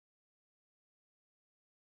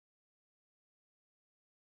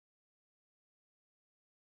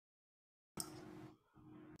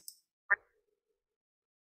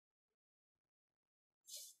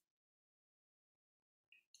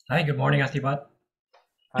Hi, good morning, Athipat.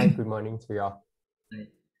 Hi, good morning to y'all. Hi.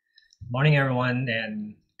 Morning, everyone,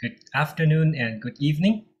 and good afternoon and good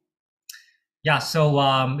evening. Yeah, so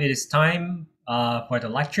it is time for the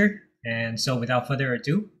lecture. And so without further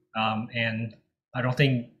ado, and I don't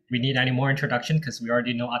think we need any more introduction because we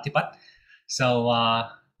already know Athipat. So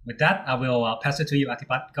with that, I will pass it to you,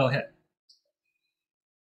 Athipat. Go ahead.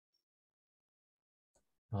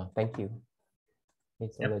 Thank you.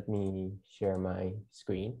 Okay, so Yep. let me share my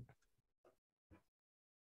screen.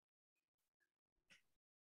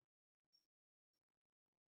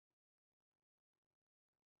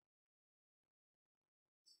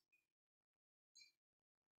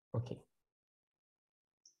 Okay.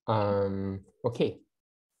 Okay.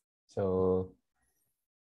 So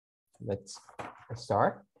let's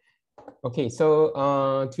start. Okay. So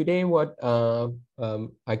today, what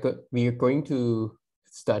we are going to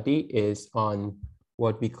study is on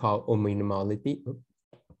what we call ominimality.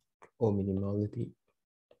 Ominimality.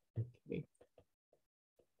 Okay.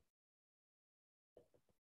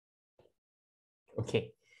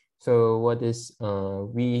 Okay. So what is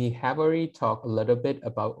we have already talked a little bit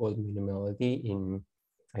about ominimality in,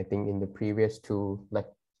 I think, in the previous two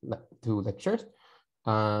lectures.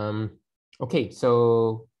 Okay,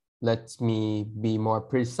 so let me be more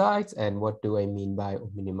precise. And what do I mean by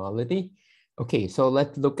ominimality? Okay, so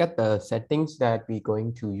let's look at the settings that we're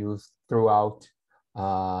going to use throughout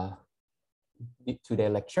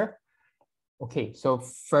today's lecture. Okay, so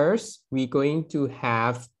first we're going to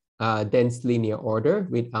have a dense linear order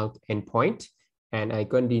without endpoint, and I'm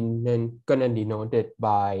gonna denote it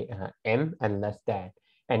by m and less than.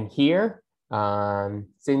 And here,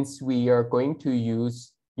 since we are going to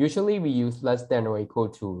use, usually we use less than or equal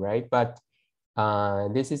to, right? But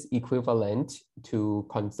this is equivalent to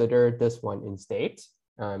consider this one instead,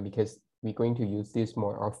 because we're going to use this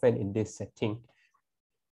more often in this setting.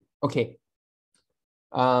 Okay.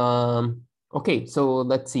 Okay, so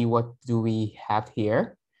let's see, what do we have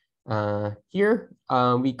here? Here,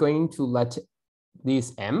 we're going to let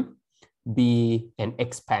this M be an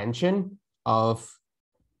expansion of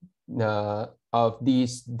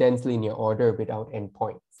these dense linear order without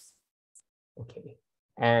endpoints. Okay,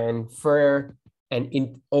 and for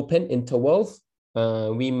an open intervals,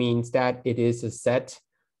 we means that it is a set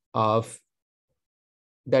of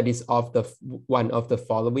that is of the one of the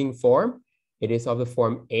following form. It is of the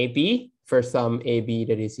form AB for some AB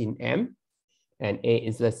that is in M, and A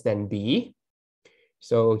is less than B.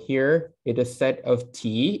 So here it is a set of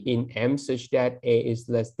T in M such that A is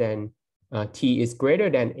less than, T is greater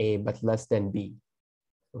than A but less than B.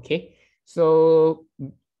 Okay, so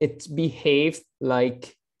it behaves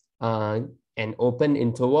like an open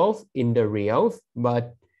interval in the reals,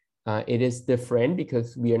 but it is different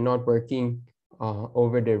because we are not working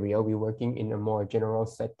over the real, we're working in a more general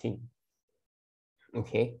setting.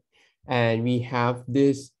 Okay, and we have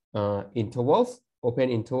this intervals, open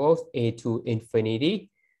intervals A to infinity,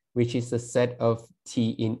 which is a set of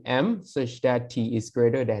T in M such that T is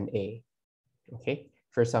greater than A. Okay,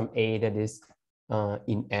 for some A that is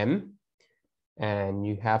in M, and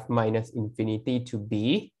you have minus infinity to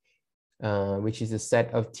B, which is a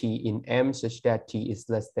set of T in M such that T is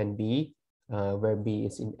less than B, where B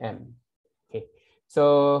is in M. Okay,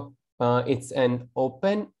 so it's an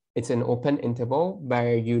open interval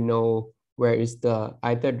where you know where is the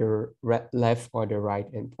either the left or the right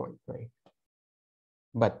endpoint, right?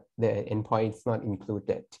 But the endpoint is not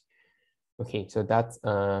included. Okay, so that's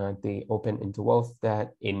the open intervals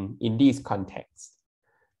that in these contexts.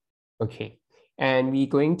 Okay, and we're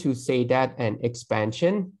going to say that an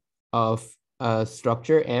expansion of a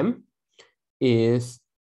structure M is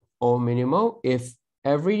ominimal if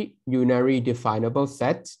every unary definable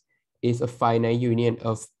set is a finite union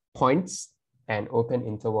of points and open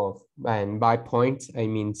intervals. And by points, I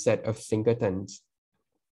mean set of singletons.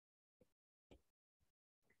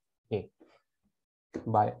 Okay.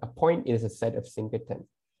 By a point is a set of singletons.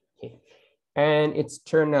 Okay. And it's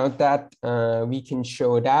turned out that we can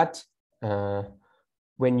show that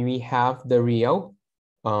when we have the real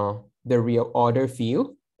order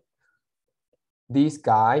field, this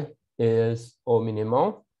guy is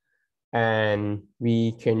ominimal, and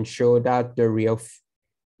we can show that the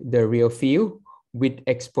real field with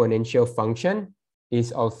exponential function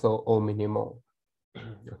is also ominimal.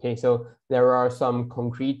 Okay, so there are some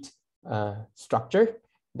concrete structure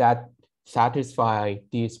that satisfy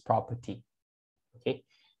this property. Okay,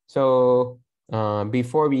 so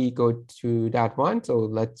before we go to that one, so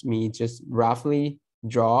let me just roughly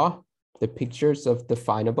draw the pictures of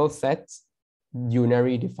definable sets,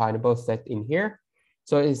 unary definable set in here.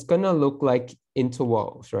 So it's gonna look like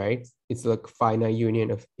intervals, right? it's like finite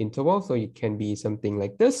union of intervals. So it can be something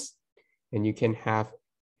like this, and you can have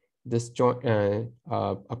this joint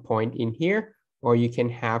a point in here, or you can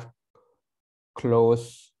have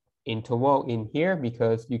closed interval in here,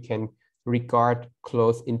 because you can regard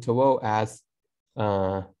closed interval as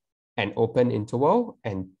an open interval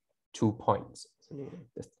and 2 points.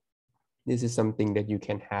 This is something that you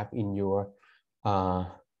can have in your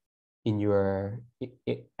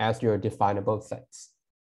as your definable sets.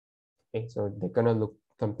 Okay, so they're gonna look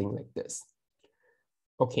something like this.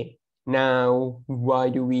 Okay, now why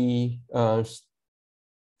do we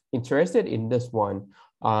interested in this one?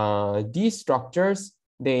 These structures,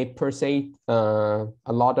 they possess a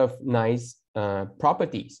lot of nice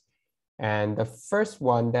properties. And the first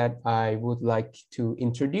one that I would like to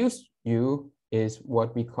introduce you is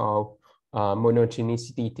what we call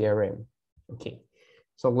monotonicity theorem. Okay,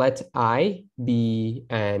 so let I be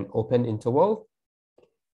an open interval,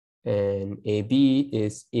 and AB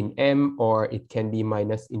is in M, or it can be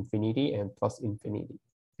minus infinity and plus infinity,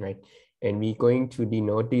 right? And we're going to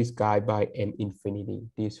denote this guy by M infinity,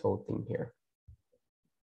 this whole thing here.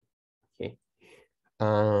 Okay.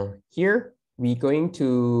 Here, we're going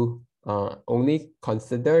to only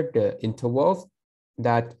consider the intervals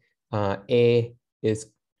that A is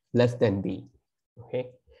less than B,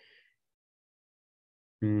 okay?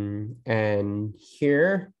 And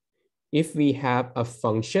here, if we have a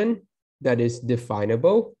function that is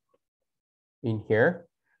definable in here,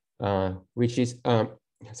 which is,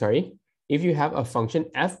 sorry, if you have a function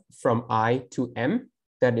f from I to m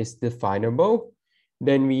that is definable,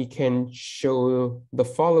 then we can show the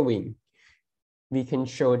following. We can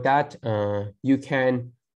show that you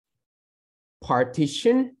can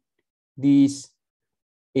partition these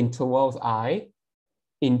intervals I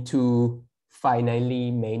into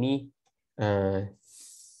finitely many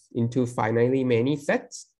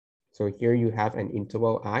sets. So here you have an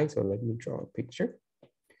interval I. So let me draw a picture.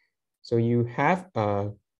 So you have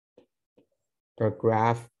a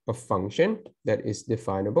graph of function that is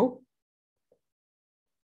definable.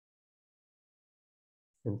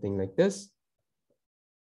 Something like this.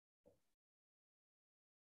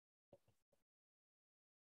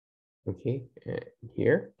 Okay, and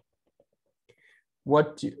here.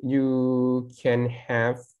 What you can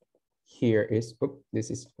have here is, this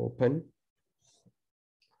is open.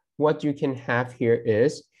 What you can have here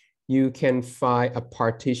is you can find a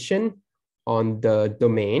partition on the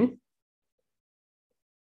domain,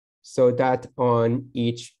 so that on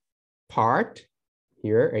each part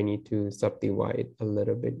here, I need to subdivide a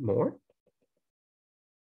little bit more.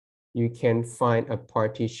 You can find a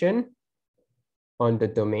partition on the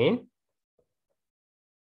domain,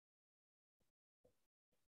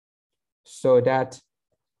 so that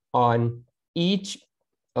on each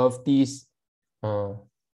of these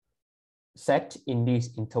set in this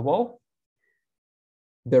interval,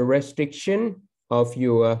 the restriction of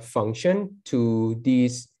your function to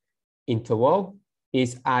this interval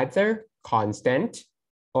is either constant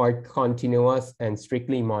or continuous and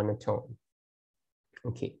strictly monotone.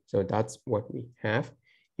 Okay, so that's what we have.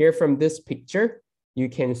 Here from this picture, you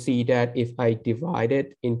can see that if I divide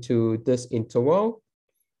it into this interval,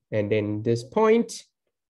 and then this point,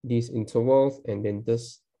 these intervals, and then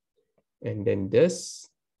this, and then this,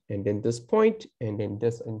 and then this point, and then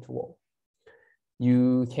this interval,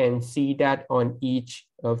 you can see that on each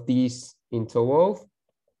of these intervals,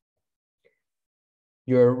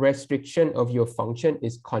 your restriction of your function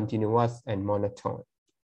is continuous and monotone.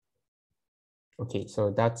 Okay,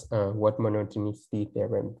 so that's what monotonicity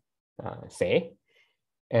theorem say.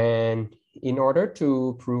 And in order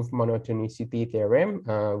to prove monotonicity theorem,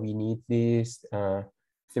 we need these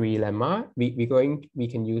three lemmas. We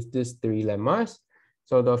can use these three lemmas.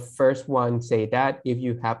 So the first one say that if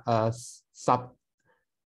you have a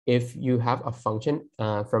function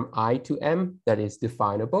from I to m that is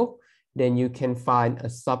definable, then you can find a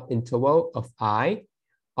subinterval of I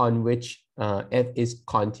on which f is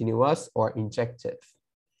continuous or injective.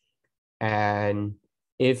 And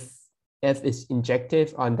if f is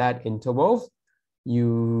injective on that interval,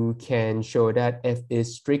 you can show that f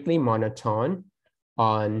is strictly monotone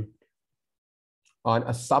on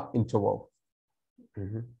a subinterval.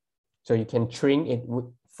 So you can shrink it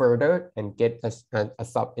further and get a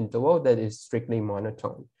subinterval that is strictly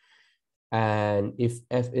monotone. And if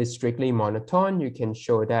f is strictly monotone, you can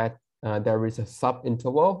show that there is a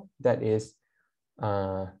subinterval that is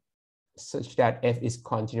such that f is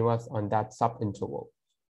continuous on that subinterval.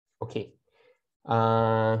 Okay,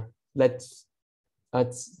 let's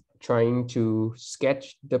trying to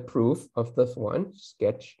sketch the proof of this one.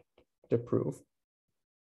 Sketch the proof.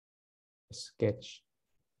 Sketch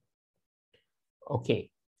Okay,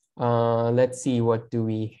 let's see, what do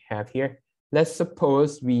we have here? Let's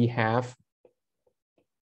suppose we have,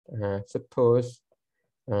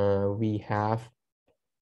 we have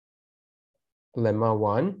lemma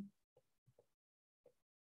 1,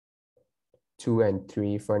 2, and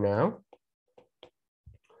 3 for now.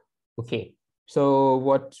 Okay, so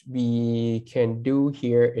what we can do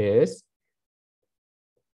here is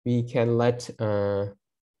we can let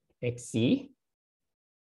xc,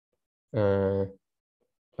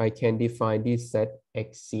 I can define this set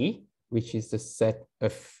xc, which is the set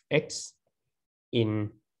of x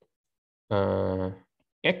in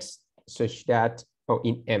x such that, or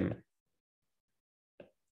in M,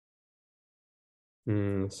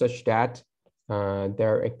 such that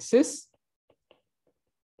there exists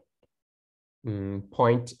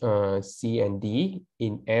point C and D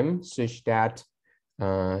in M such that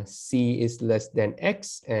C is less than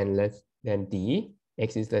X and less than D,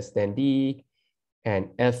 X is less than D, and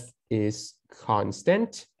F is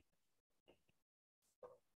constant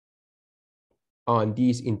on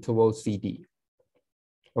these intervals CD.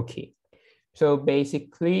 Okay, so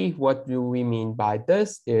basically what do we mean by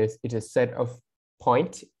this is it's a set of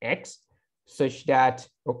point X such that,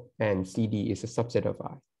 and CD is a subset of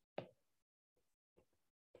I.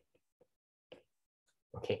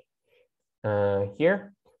 Okay,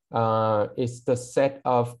 here is the set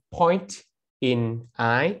of point in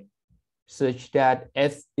I such that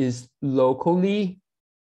F is locally.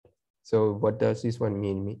 So what does this one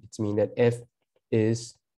mean? It means that F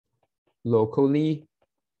is locally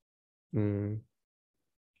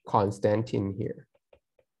constant in here.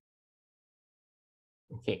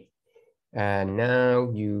 Okay, and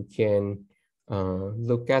now you can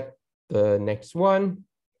look at the next one.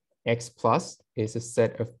 X plus is a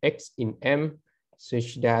set of X in M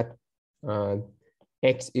such that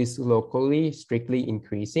X is locally strictly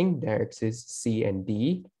increasing. There exists C and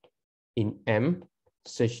D in M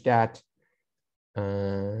such that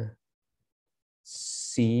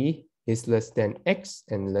C is less than X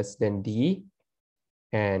and less than D,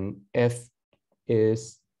 and F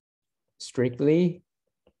is strictly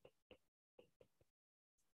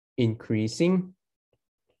increasing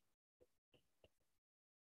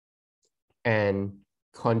and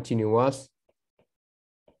continuous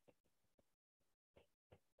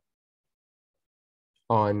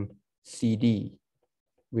on CD,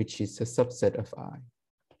 which is a subset of I.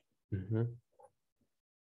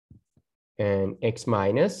 And X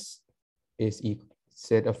minus is a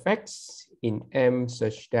set of X in M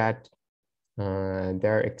such that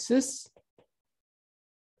there exists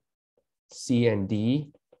C and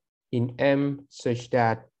D in M such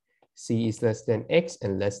that C is less than X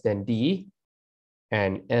and less than D,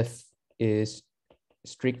 and F is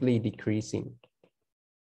strictly decreasing.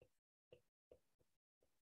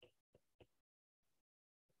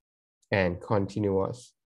 And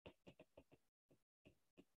continuous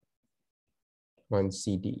on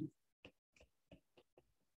CD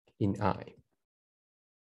in I.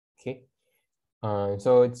 Okay,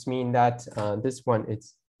 so it's mean that this one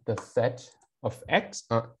is the set of X,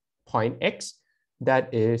 point X,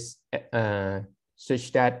 that is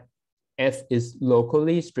such that F is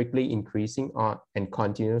locally strictly increasing and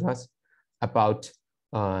continuous about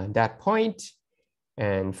that point.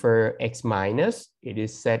 And for X minus, it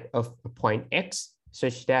is set of point X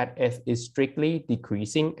such that F is strictly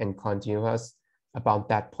decreasing and continuous about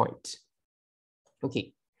that point.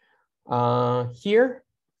 Okay, here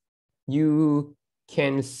you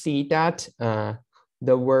can see that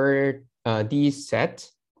the word D set,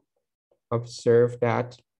 observe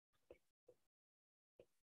that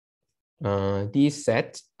these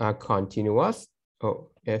sets are continuous.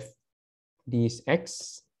 If these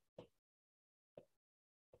X,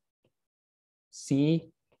 C,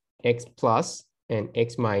 X plus, and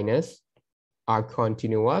X minus are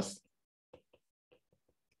continuous.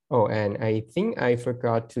 Oh, and I think I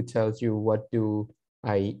forgot to tell you what do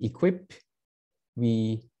I equip.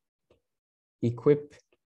 We equip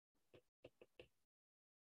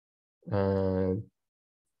what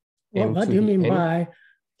do you mean by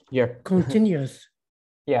continuous?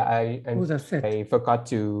 Yeah, I forgot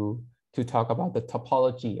to talk about the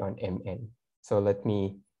topology on MN. So let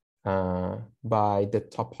me by the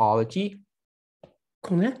topology.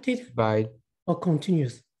 Connected by or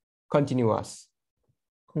continuous? Continuous.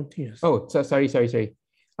 Continuous. Oh, so sorry.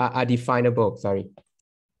 Are definable, sorry.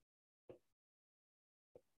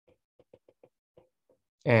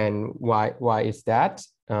 And why is that?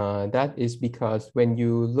 That is because when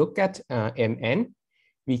you look at MN,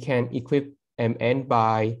 we can equip MN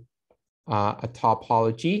by a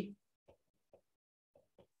topology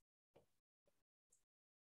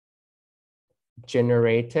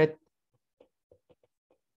generated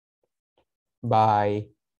by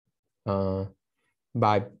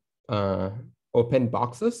open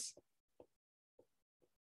boxes.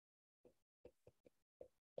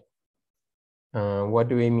 What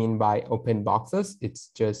do we mean by open boxes?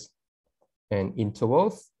 It's just an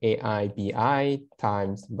intervals AI bi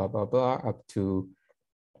times blah blah blah up to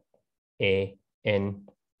a n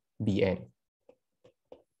bn.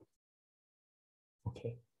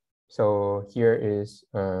 Okay, so here is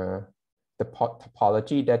the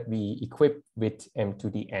topology that we equip with m to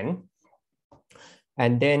the n.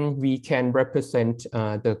 And then we can represent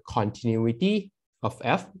the continuity of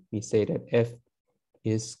f. We say that f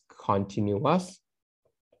is continuous.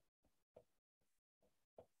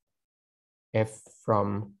 F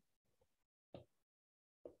from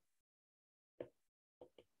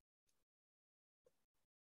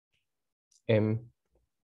m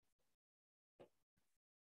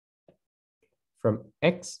from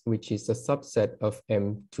x, which is a subset of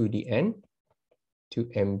m to the n to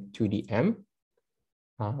m to the m,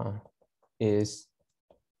 is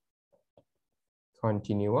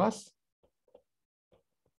continuous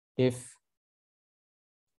if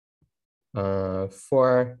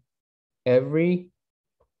for every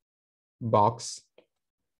box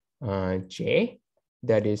J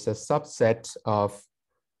that is a subset of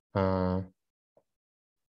m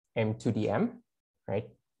to the m, right?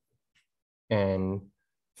 And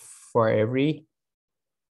for every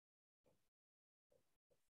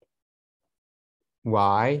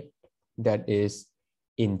y that is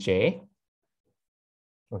in J.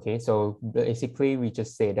 Okay, so basically we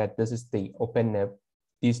just say that this is the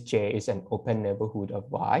this J is an open neighborhood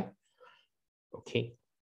of Y. Okay.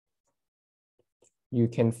 You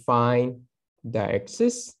can find the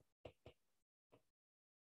axis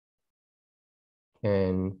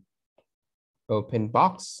and open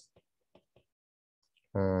box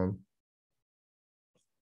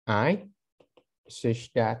I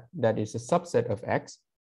such that that is a subset of X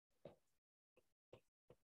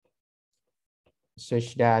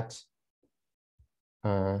such that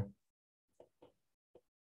the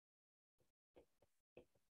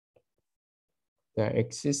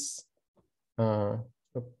axis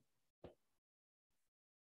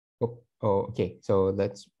okay, so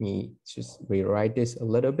let me just rewrite this a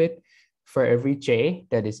little bit. For every J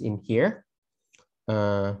that is in here,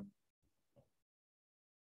 and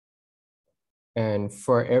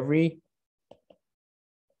for every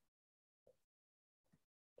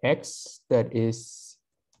X that is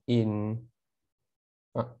in,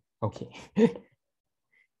 okay,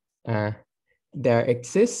 there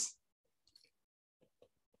exists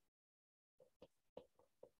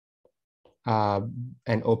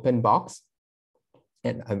an open box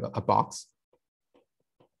and a box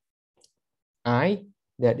I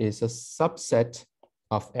that is a subset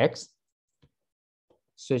of X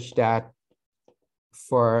such that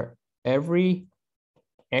for every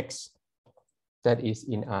X that is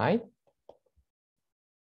in I,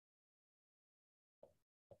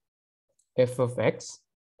 f of X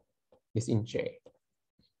is in J.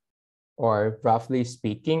 Or roughly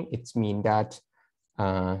speaking, it means that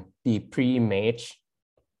the pre-image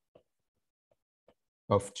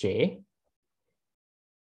of J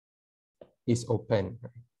is open.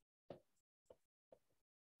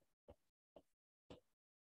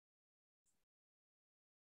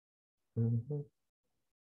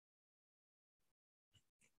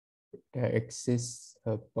 There exists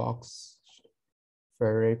a box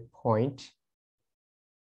for a point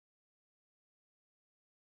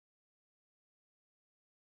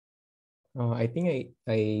I think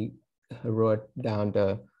I wrote down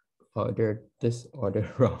the this order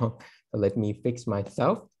wrong. So let me fix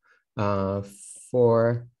myself.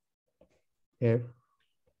 For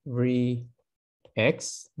every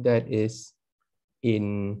X that is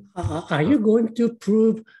in... Are you going to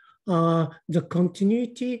prove the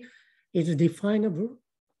continuity is definable?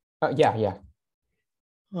 Yeah.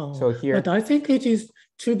 So here... But I think it is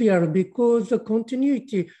trivial because the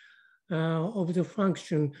continuity of the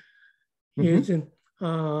function is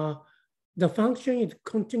the function is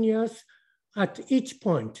continuous at each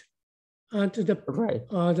point. And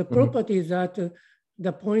the property is that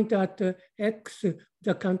the point at X,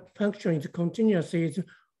 the function is continuous, is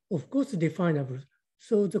of course definable.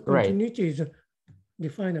 So the continuity is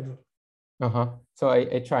definable. So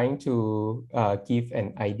I trying to give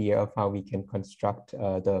an idea of how we can construct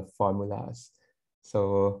the formulas.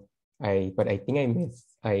 So I think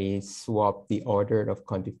I swapped the order of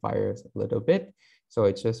quantifiers a little bit. So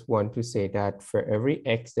I just want to say that for every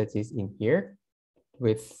X that is in here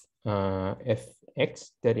with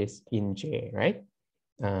fx that is in J, right?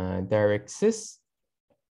 there exists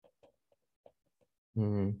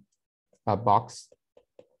a box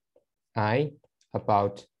I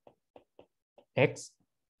about X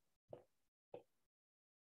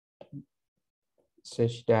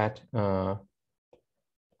such that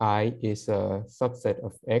I is a subset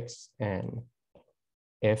of X and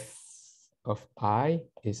F of I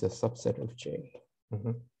is a subset of J.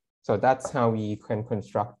 So that's how we can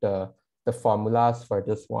construct the formulas for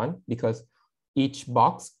this one, because each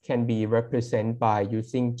box can be represented by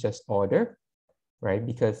using just order, right?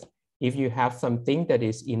 Because if you have something that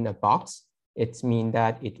is in a box, it means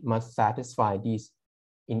that it must satisfy these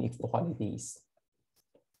inequalities.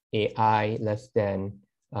 AI less than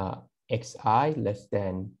XI less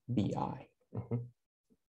than BI.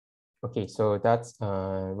 Okay, so that's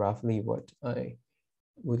roughly what I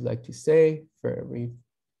would like to say for every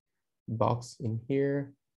box in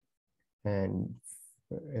here and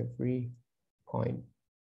for every point.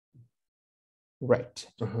 Right.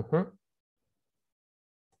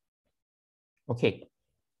 Okay,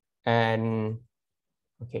 and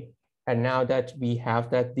now that we have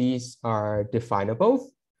that these are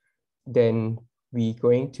definables, then we're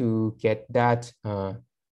going to get that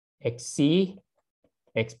XC,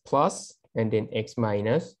 X plus, and then X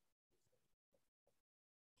minus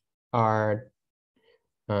are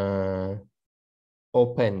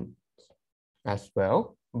open as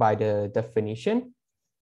well by the definition.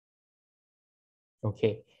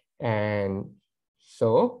 Okay, and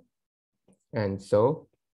so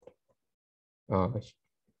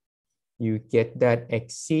you get that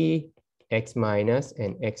XC, X minus,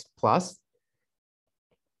 and X plus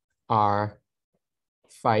are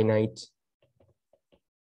finite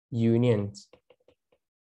unions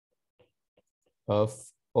of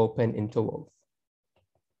open intervals.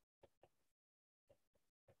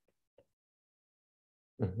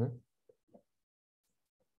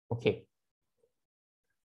 Okay.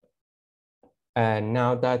 And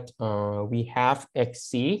now that we have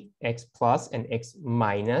XC, X plus, and X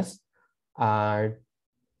minus are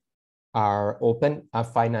open, a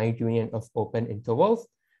finite union of open intervals,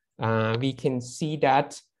 we can see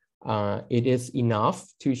that it is enough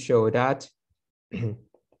to show that it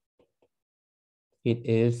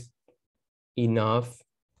is enough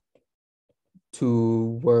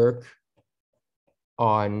to work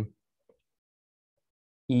on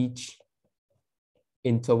each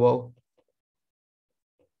interval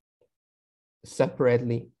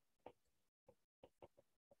separately,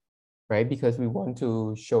 right? Because we want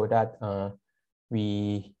to show that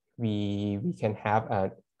we can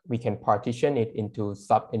have we can partition it into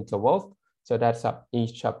sub-intervals, so that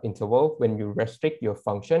each sub-interval, when you restrict your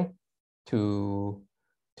function to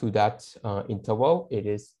that interval, it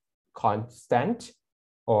is constant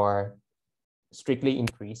or strictly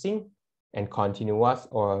increasing and continuous,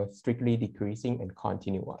 or strictly decreasing and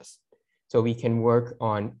continuous. So we can work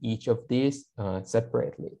on each of these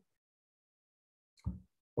separately.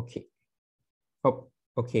 Okay. Oh,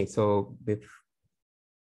 okay. So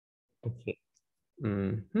okay.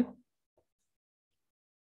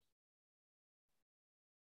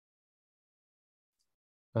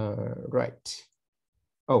 Right.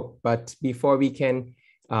 Oh, but before we can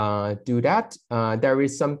do that, there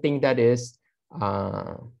is something that is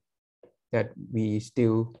that we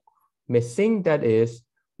still missing. That is,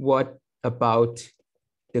 what about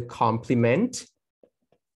the complement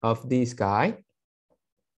of this guy,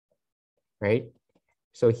 right?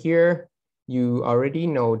 So here you already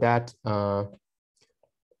know that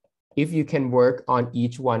if you can work on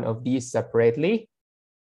each one of these separately,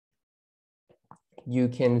 you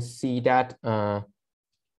can see that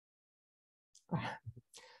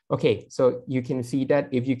okay, so you can see that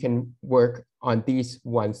if you can work on these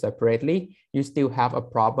ones separately, you still have a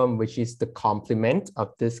problem, which is the complement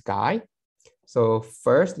of this guy. So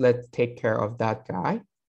first, let's take care of that guy.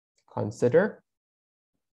 Consider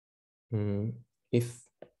if,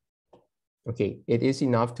 okay, it is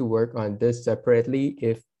enough to work on this separately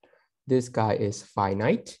if this guy is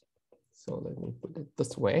finite. So let me put it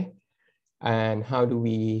this way. And how do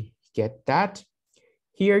we get that?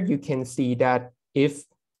 Here you can see that if,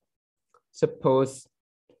 suppose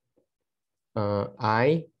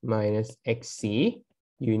I minus XC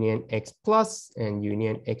union X plus and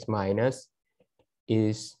union X minus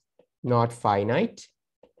is not finite,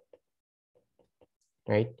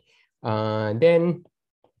 right? Then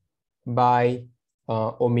by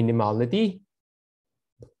ominimality,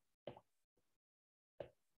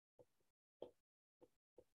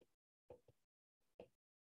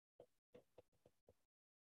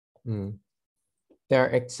 there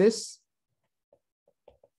exists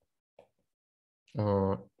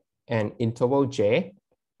an interval J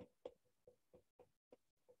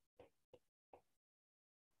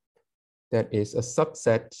that is a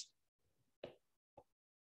subset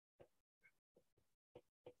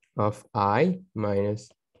of I minus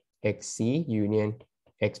xc union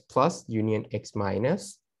x plus union x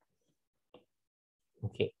minus.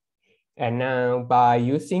 Okay, and now by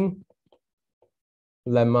using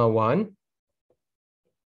lemma 1,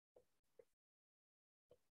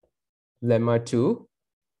 lemma 2,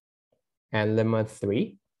 and lemma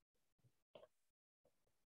 3,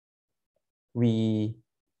 we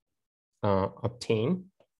obtain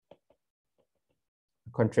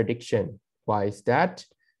a contradiction. Why is that?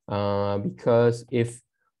 Because if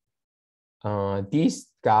this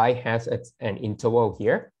guy has an interval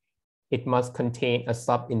here, it must contain a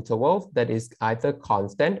subinterval that is either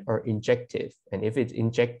constant or injective. And if it's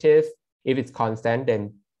injective, if it's constant,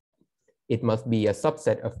 then it must be a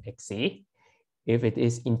subset of xc. If it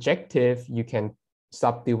is injective, you can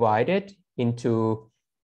subdivide it into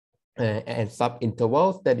and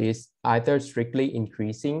subintervals that is either strictly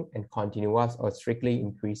increasing and continuous or strictly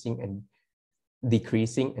increasing and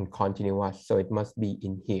decreasing and continuous. So it must be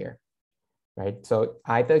in here, right? So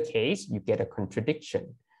either case, you get a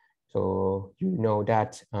contradiction. So you know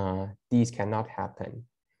that these cannot happen.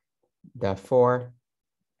 Therefore,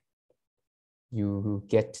 you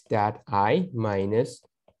get that I minus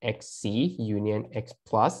xc union x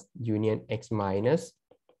plus union x minus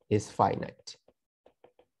is finite.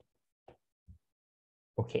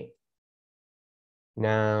 Okay.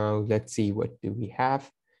 Now let's see, what do we have?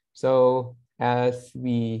 So as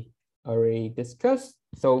we already discussed,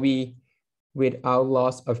 so without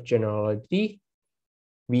loss of generality,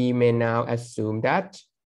 we may now assume that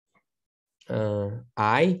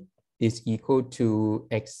I is equal to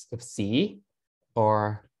x of c,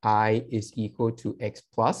 or I is equal to x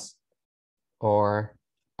plus, or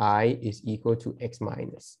I is equal to x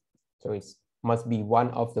minus. So it must be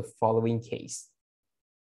one of the following case.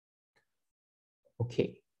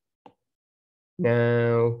 Okay.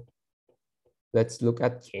 Now let's look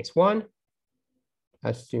at case 1.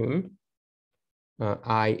 Assume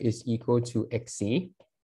I is equal to xc.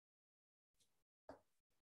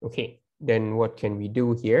 Okay, then what can we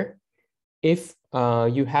do here? If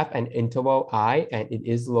you have an interval I and it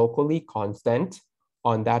is locally constant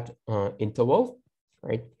on that interval,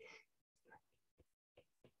 right?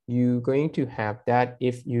 You're going to have that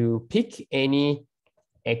if you pick any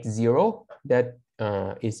x0 that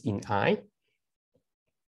is in I,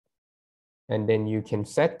 and then you can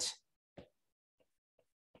set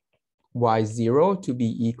y0 to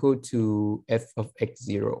be equal to f of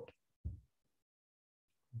x0.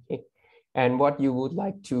 Okay. And what you would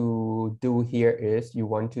like to do here is you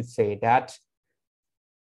want to say that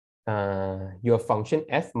your function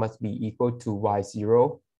f must be equal to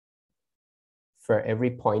y0 for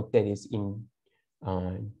every point that is in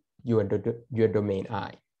your domain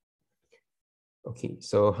I. Okay,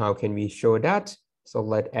 so how can we show that? So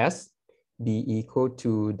let S be equal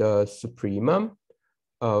to the supremum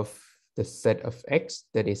of the set of X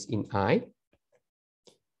that is in I.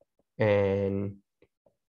 And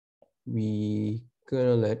we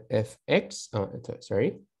gonna let Fx,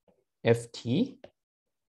 Ft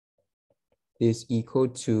is equal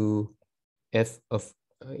to F of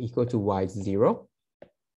equal to Y0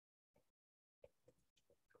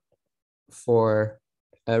 for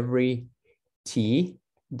every t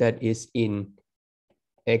that is in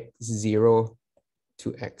x0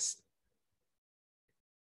 to x.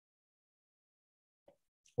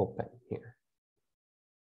 Open here.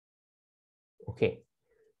 Okay.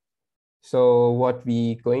 So what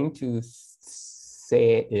we're going to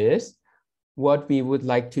say is, what we would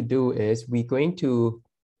like to do is we're going to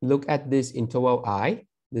look at this interval I.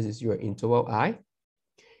 This is your interval I.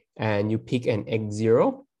 And you pick an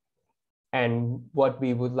x0. And what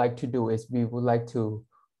we would like to do is we would like to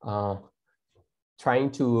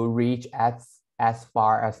trying to reach as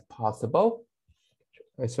far as possible.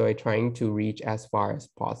 So I'm trying to reach as far as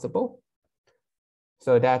possible.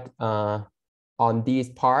 So that on this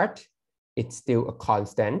part, it's still a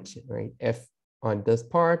constant, right? F on this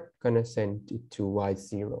part, gonna send it to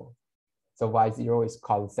y0. So y0 is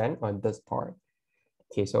constant on this part.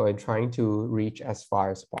 Okay, so I'm trying to reach as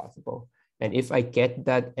far as possible. And if I get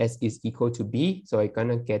that S is equal to B, so I'm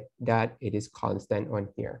gonna get that it is constant on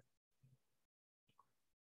here.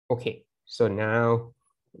 Okay, so now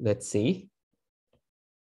let's see.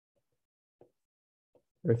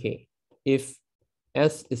 Okay, if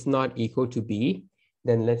S is not equal to B,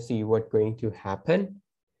 then let's see what's going to happen.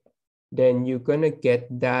 Then you're gonna get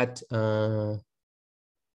that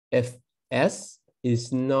if S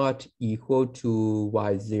is not equal to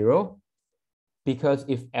Y0, because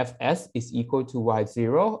if Fs is equal to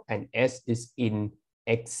Y0 and S is in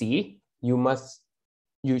XC,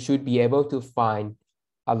 you should be able to find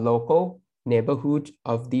a local neighborhood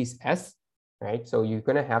of this S, right? So you're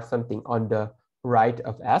gonna have something on the right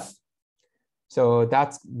of S. So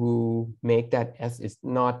that will make that S is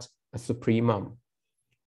not a supremum.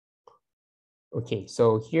 Okay,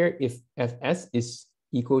 so here if Fs is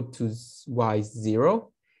equal to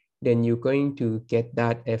y0, then you're going to get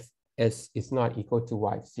that Fs is not equal to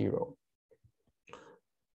y0.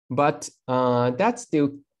 But that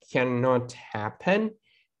still cannot happen,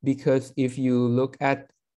 because if you look at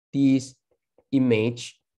this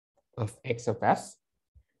image of x of s,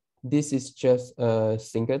 this is just a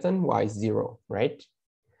singleton y0, right?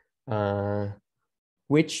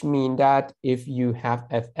 Which means that if you have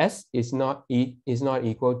fs is not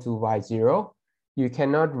equal to y0, you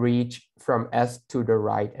cannot reach from s to the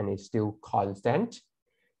right and it's still constant.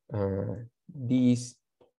 These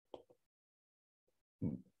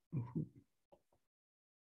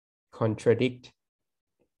contradict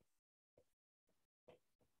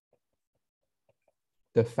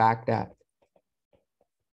the fact that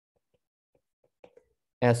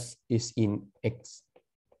S is in X,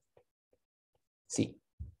 C.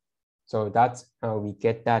 So that's how we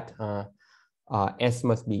get that S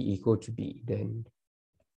must be equal to B. Then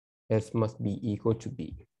S must be equal to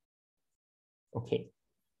B. Okay.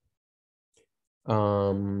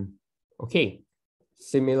 Okay.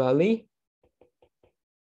 Similarly,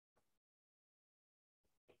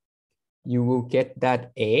 you will get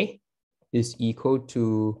that A is equal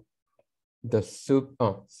to the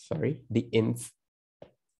the inf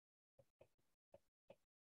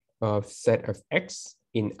of set of x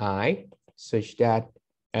in I, such that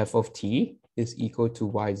f of t is equal to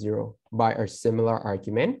y0 by a similar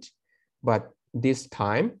argument. But this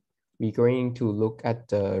time, we're going to look at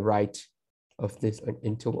the right of this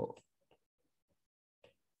interval.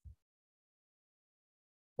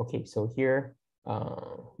 Okay, so here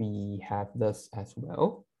we have this as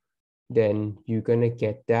well. Then you're gonna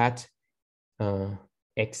get that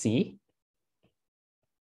xc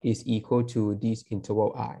is equal to this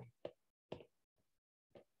interval I.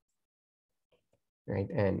 Right,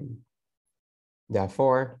 and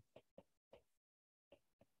therefore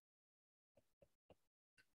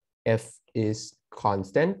f is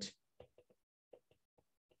constant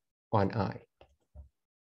on I.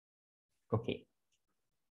 Okay.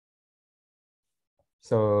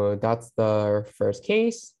 So that's the first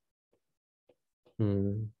case.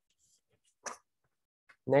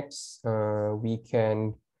 Next, we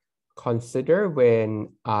can consider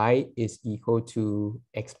when I is equal to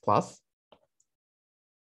x plus.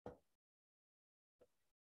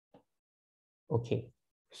 Okay,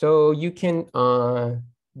 so you can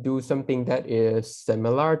do something that is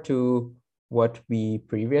similar to what we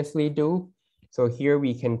previously do. So here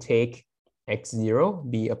we can take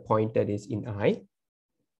x0 be a point that is in I.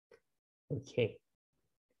 Okay.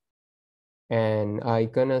 And I'm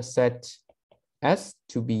gonna set S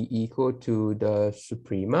to be equal to the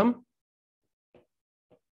supremum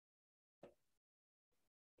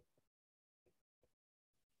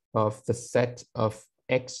of the set of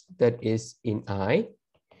x that is in I,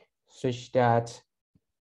 such that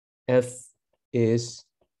f is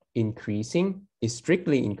increasing, is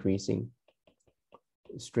strictly increasing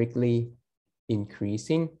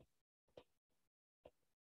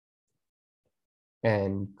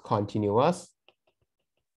and continuous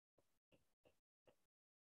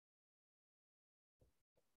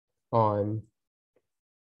on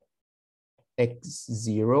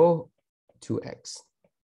x0 to x.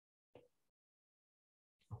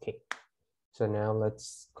 Okay, so now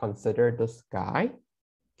let's consider this guy.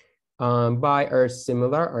 By a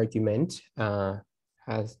similar argument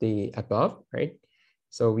as the above, right?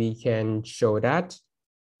 So we can show that.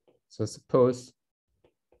 So suppose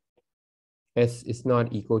S is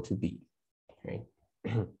not equal to B, right?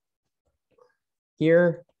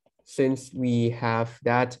 Here, since we have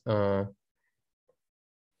that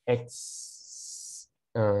S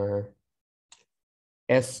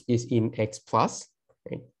is in X plus,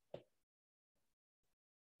 right?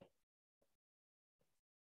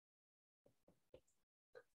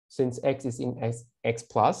 Since X is in X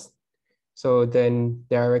plus, so then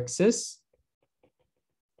there exists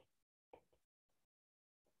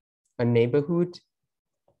a neighborhood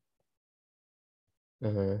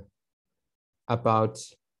about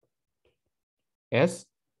S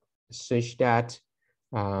such that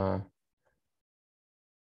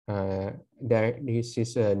this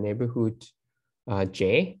is a neighborhood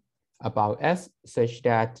J about S such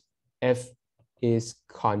that F is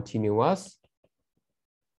continuous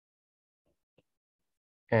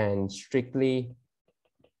and strictly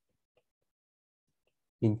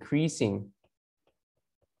increasing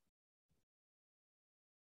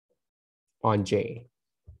on J.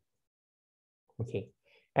 Okay,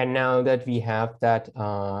 and now that we have that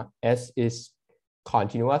S is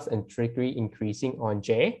continuous and strictly increasing on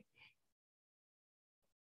J,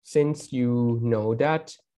 since you know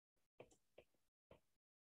that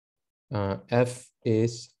F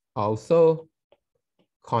is also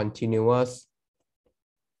continuous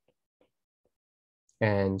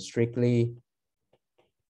and strictly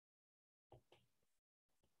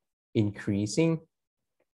increasing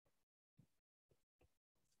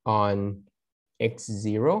on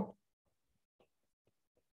X0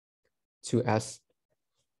 to S,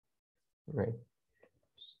 right?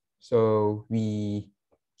 So we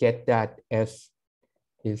get that S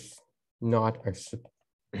is not a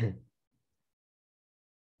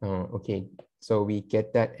okay, so we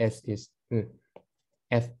get that S is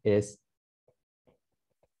F is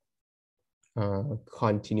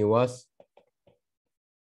continuous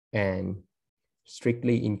and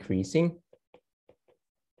strictly increasing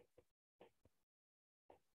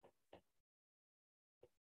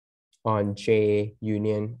on J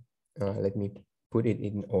union, let me put it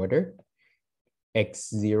in order,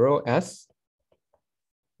 X0S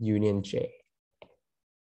union J.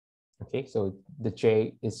 Okay, so the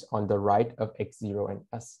J is on the right of X0 and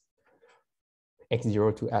S,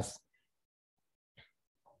 X0 to S.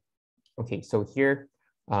 Okay, so here,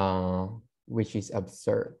 which is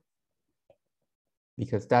absurd,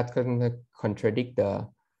 because that can contradict the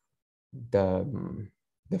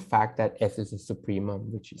fact that S is a supremum,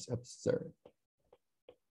 which is absurd.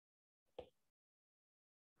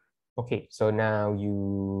 Okay, so now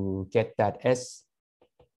you get that S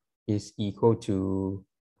is equal to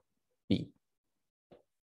B.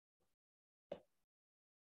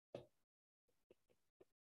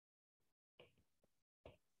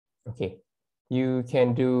 Okay, you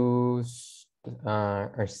can do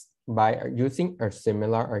by using a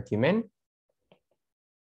similar argument.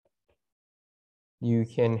 You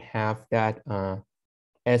can have that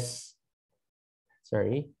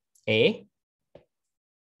A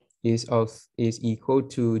is equal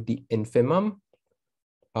to the infimum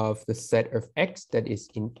of the set of X that is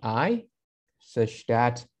in I, such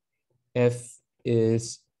that F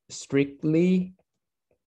is strictly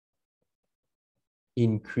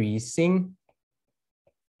increasing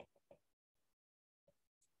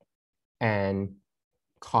and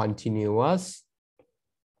continuous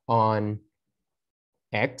on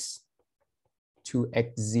X to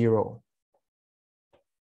X0.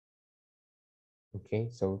 Okay,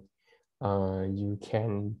 so you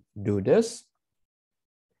can do this.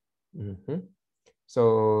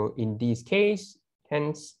 So in this case,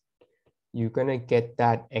 hence, you're gonna get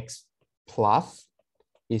that X plus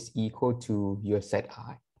is equal to your set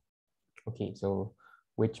I. Okay, so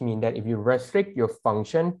which means that if you restrict your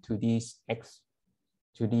function to these X,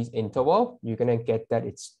 to these interval, you're gonna get that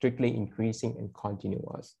it's strictly increasing and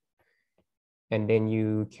continuous. And then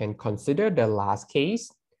you can consider the last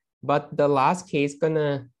case, but the last case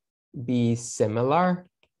gonna be similar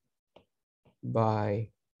by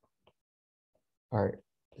our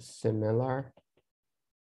similar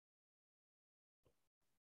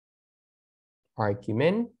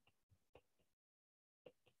argument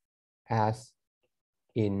as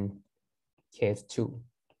in case 2.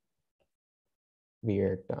 We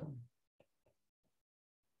are done.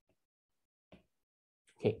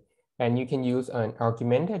 Okay, and you can use an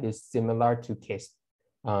argument that is similar to case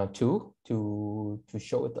 2 to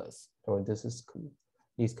show this. So this is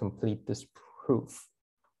please complete this proof.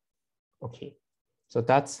 Okay, so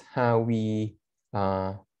that's how we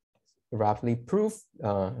roughly prove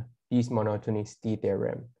this monotonicity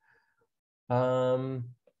theorem.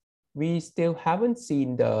 We still haven't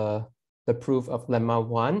seen the proof of lemma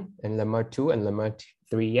 1 and lemma 2 and lemma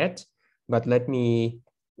 3 yet, but let me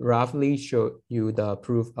roughly show you the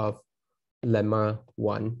proof of lemma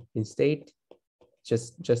 1 instead.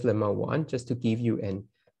 Just lemma 1, just to give you an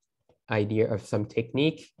idea of some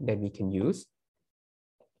technique that we can use.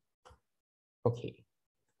 Okay,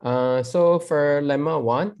 so for lemma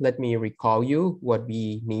 1, let me recall you what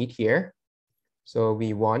we need here. So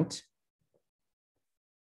we want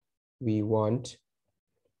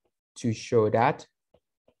to show that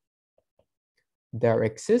there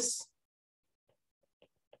exists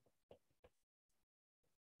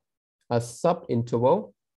a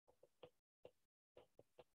subinterval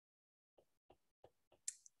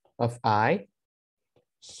of I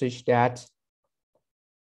such that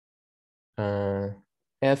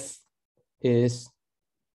F is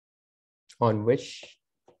on which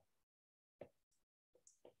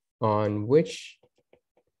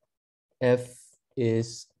F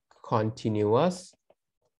is continuous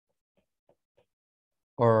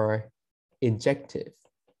or injective.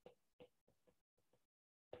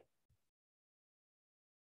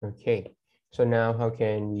 Okay, so now how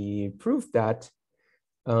can we prove that?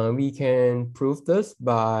 We can prove this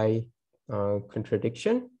by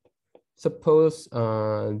contradiction. Suppose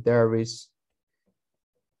there is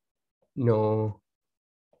no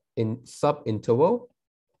subinterval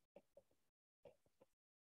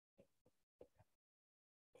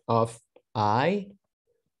of I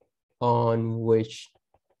on which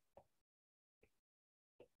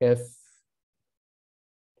f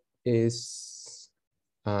is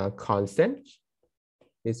constant.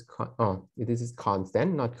 This is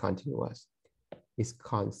constant, not continuous. It's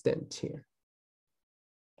constant here.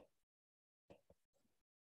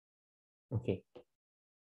 Okay.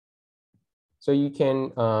 So you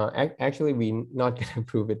can actually we're not going to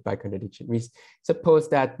prove it by contradiction. We suppose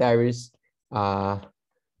that there is no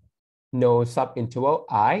subinterval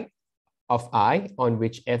I on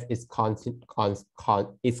which f is constant,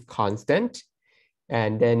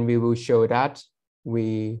 and then we will show that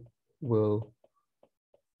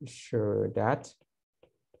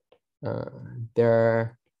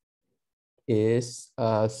there is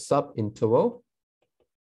a subinterval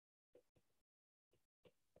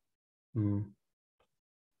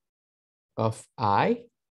of I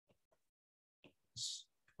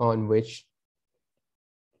on which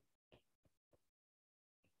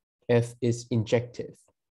f is injective.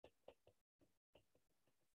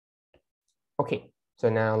 Okay, so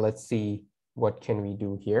now let's see what can we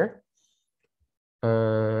do here.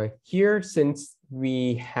 Here, since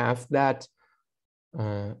we have that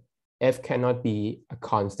f cannot be a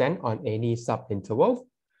constant on any subinterval,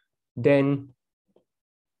 then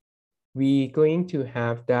we're going to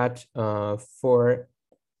have that for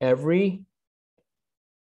every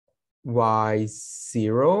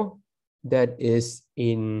y0 that is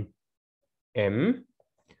in M,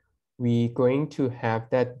 we're going to have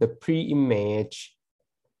that the pre-image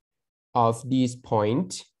of these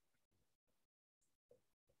point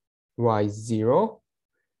y0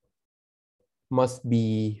 must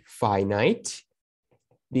be finite,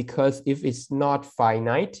 because if it's not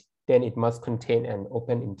finite, then it must contain an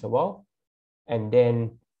open interval, and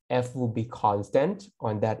then f will be constant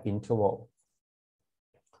on that interval.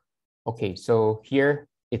 Okay, so here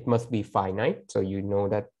it must be finite. So you know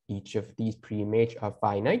that each of these pre-image are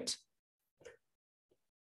finite.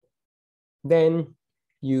 Then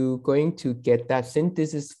you're going to get that since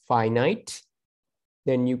this is finite,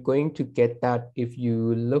 then you're going to get that if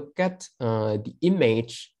you look at the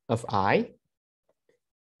image of I,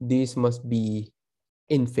 this must be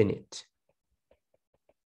infinite.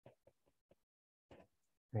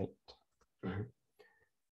 Right.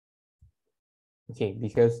 Okay,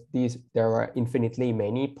 because there are infinitely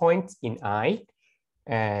many points in I,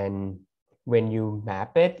 and when you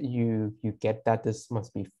map it, you get that this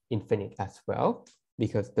must be infinite as well,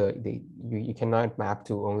 because you cannot map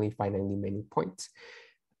to only finitely many points.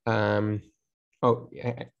 Oh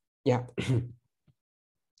yeah.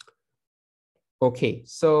 Okay,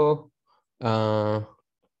 so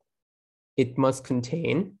it must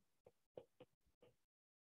contain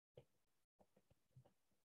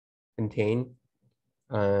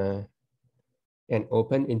an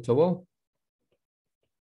open interval,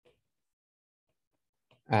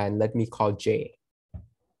 and let me call J.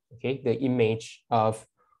 Okay, the image of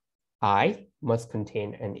I must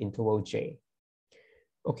contain an interval J.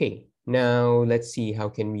 Okay, now let's see how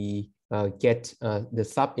can we get the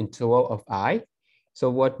subinterval of I. So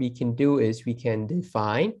what we can do is we can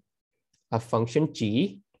define a function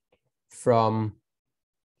g from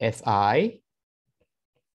fi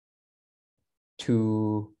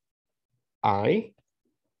to I,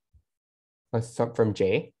 from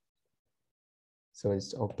j. So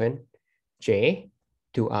it's open j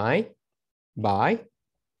to I by,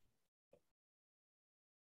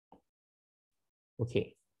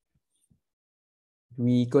 okay,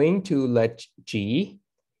 we're going to let g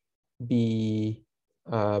be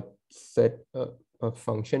a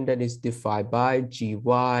function that is defined by gy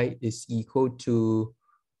is equal to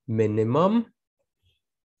minimum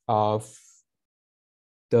of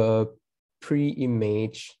the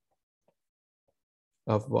pre-image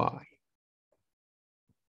of y.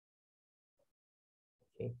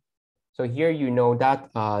 Okay, so here you know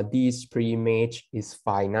that this pre-image is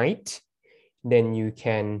finite. Then you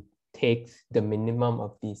can take the minimum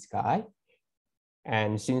of this guy.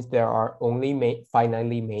 And since there are only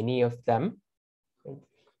finitely many of them,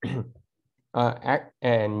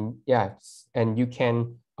 and you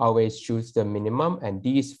can always choose the minimum, and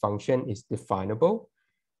this function is definable.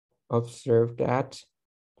 observe that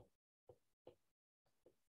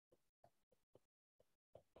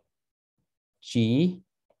G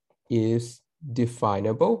is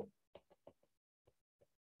definable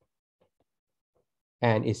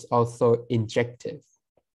and is also injective.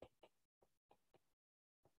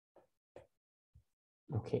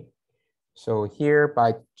 Okay, so here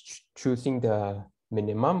by choosing the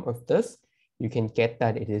minimum of this, you can get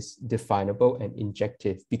that it is definable and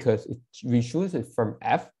injective because we choose it from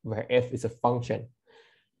F, where F is a function.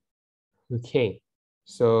 Okay,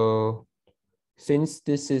 so since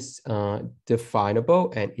this is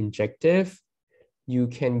definable and injective, you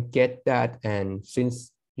can get that, and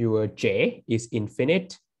since your J is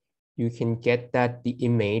infinite, you can get that the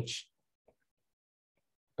image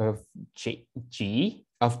of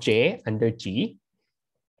J under G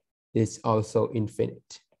is also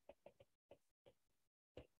infinite.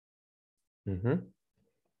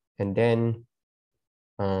 And then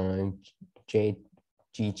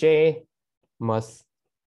Gj must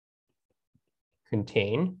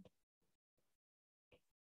contain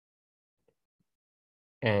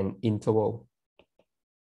an interval.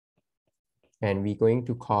 And we're going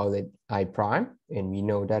to call it I prime. And we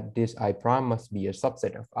know that this I prime must be a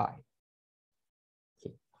subset of I.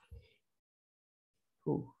 Okay.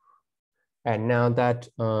 Cool. And now that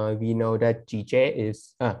we know that Gj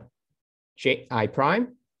is I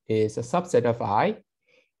prime is a subset of I,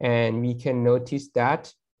 and we can notice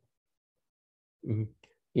that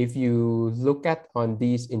if you look at on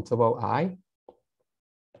these interval I,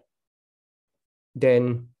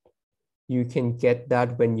 then you can get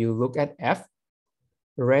that when you look at F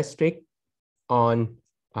restrict on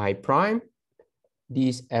I prime,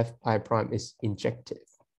 this F I prime is injective.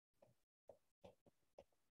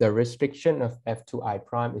 The restriction of F to I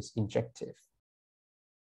prime is injective.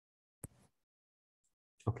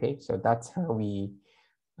 Okay, so that's how we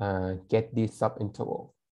get this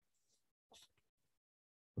subinterval.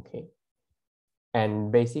 Okay,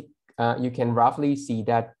 and you can roughly see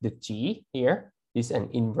that the G here is an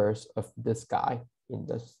inverse of this guy in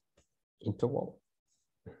this interval.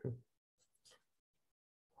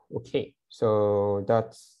 Okay, so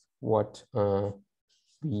that's what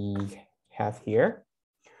we have here.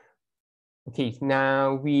 Okay,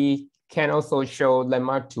 now we can also show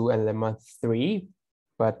lemma 2 and lemma 3,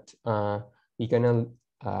 but we're gonna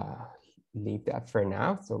leave that for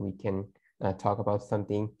now so we can talk about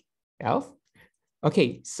something else.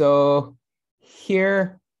 Okay, so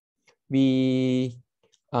here we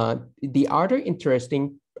the other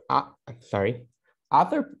interesting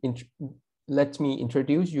let me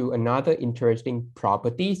introduce you another interesting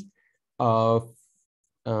properties of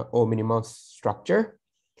O minimal structure.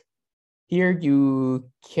 Here you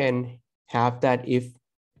can have that if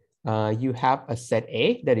you have a set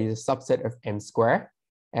A that is a subset of M squared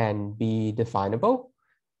and be definable,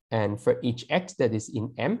 and for each X that is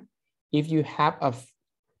in M, if you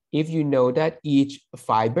know that each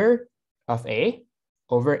fiber of A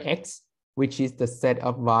over X, which is the set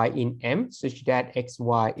of Y in M, such that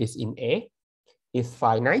XY is in A, is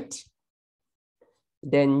finite,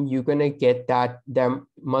 then you're gonna get that there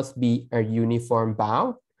must be a uniform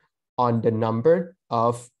bound on the number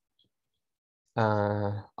of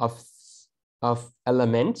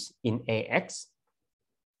elements in AX.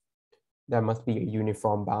 There must be a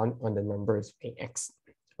uniform bound on the numbers AX.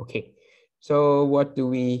 Okay, so what do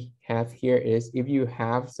we have here is if you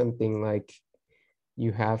have something like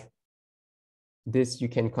you have this, you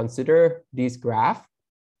can consider this graph.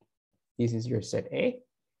 This is your set A.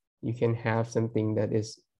 You can have something that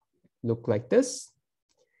is look like this.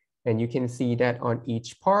 And you can see that on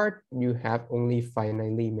each part, you have only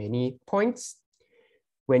finitely many points.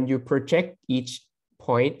 When you project each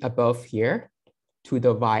point above here to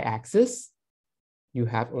the y-axis, you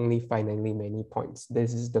have only finitely many points.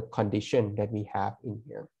 This is the condition that we have in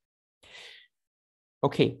here.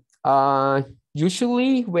 Okay,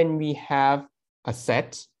 usually when we have a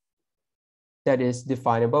set that is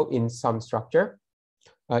definable in some structure,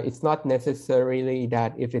 it's not necessarily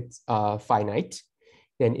that if it's finite,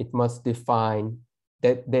 then it must define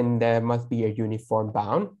that, then there must be a uniform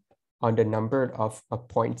bound on the number of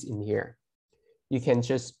points in here. You can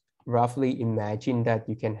just roughly imagine that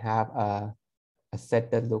you can have a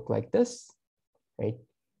set that look like this, right?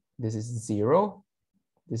 This is 0,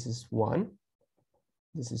 this is 1,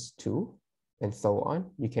 this is 2, and so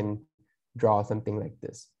on. You can draw something like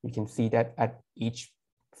this. You can see that at each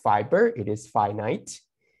fiber, it is finite,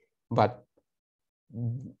 but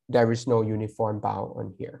there is no uniform bound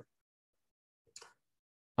on here.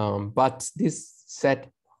 But this set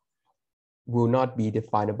will not be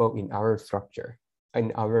definable in our structure,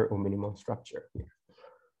 in our O minimal structure here.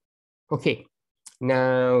 Okay,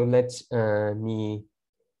 now let me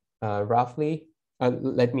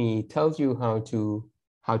tell you how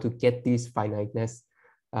to get this finiteness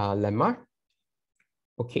lemma.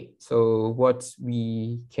 Okay, so what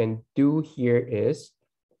we can do here is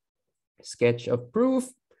sketch a proof.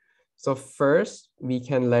 So first we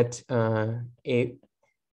can let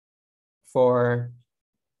for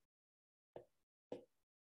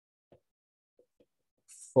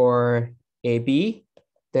AB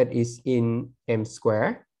that is in M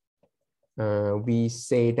square, we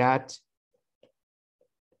say that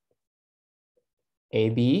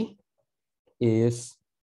AB is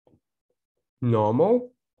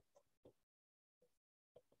normal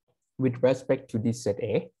with respect to this set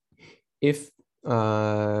A if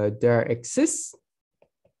there exists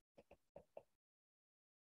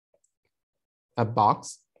a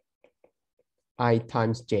box I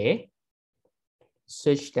times J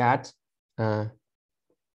such that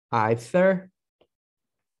either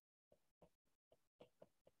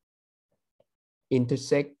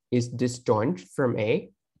intersect is disjoint from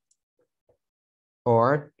A,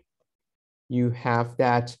 or you have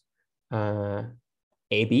that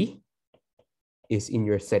AB is in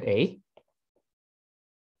your set A,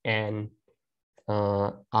 and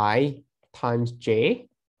I times J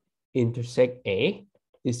intersect A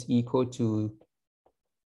is equal to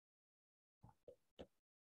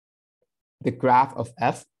the graph of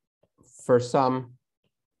F for some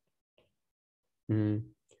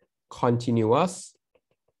continuous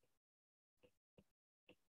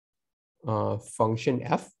function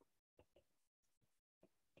F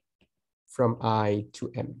from I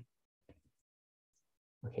to M.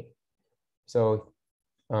 Okay, so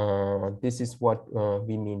this is what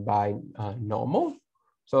we mean by normal.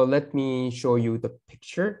 So let me show you the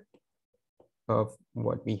picture of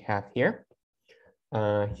what we have here.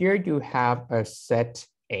 Here you have a set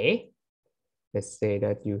A. Let's say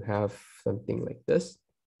that you have something like this.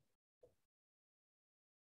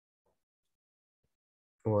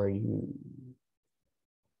 Or you...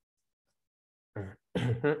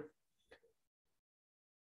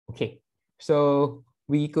 Okay, so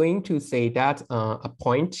we're going to say that a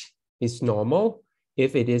point is normal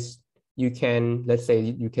if it is, you can, let's say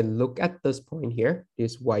you can look at this point here,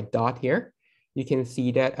 this white dot here. You can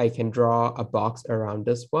see that I can draw a box around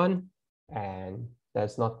this one, and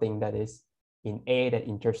there's nothing that is in A that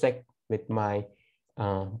intersect with my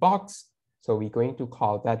box. So we're going to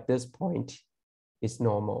call that this point is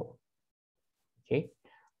normal. Okay,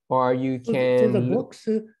 or you can... So the box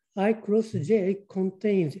I cross J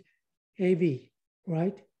contains AB,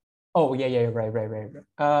 right? Oh, yeah, right.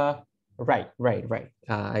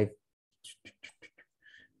 Right.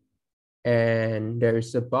 And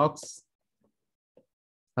there's a box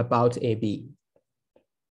about AB.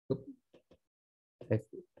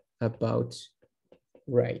 About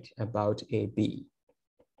AB,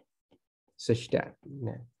 such that.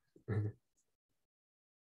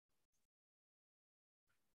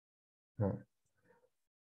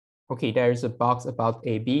 Okay, there is a box about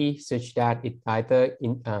AB such that it either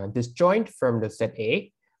disjoint from the set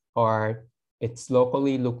A, or it's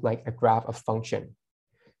locally look like a graph of function.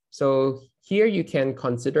 So here you can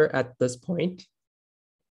consider at this point,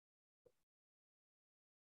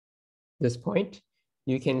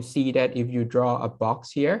 you can see that if you draw a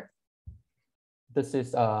box here, this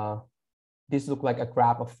look like a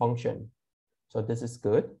graph of function. So this is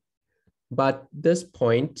good, but this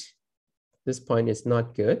point is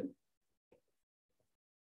not good.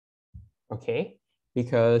 Okay,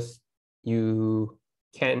 because you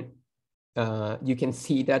can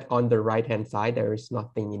see that on the right hand side there is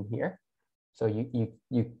nothing in here, so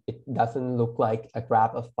it doesn't look like a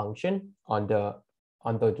graph of function on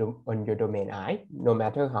your domain I, no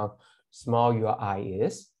matter how small your I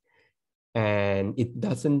is, and it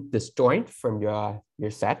doesn't disjoint from your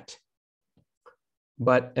set.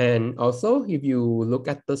 But and also if you look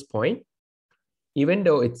at this point, even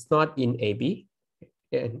though it's not in AB,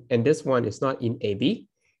 and this one is not in AB,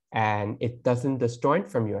 and it doesn't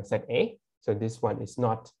disjoint from your set A, so this one is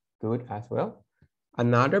not good as well.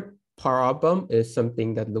 Another problem is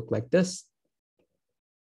something that look like this.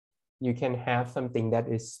 You can have something that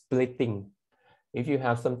is splitting. If you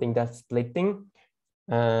have something that's splitting,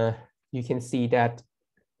 you can see that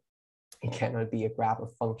it cannot be a graph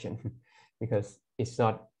of function because it's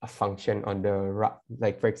not a function on the right.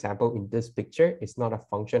 Like for example, in this picture, it's not a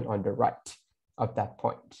function on the right of that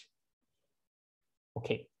point.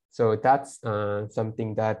 Okay, so that's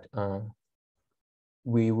something that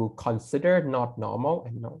we will consider not normal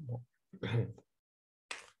and normal.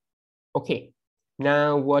 Okay,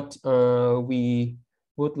 now what we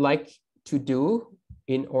would like to do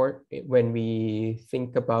when we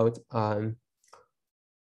think about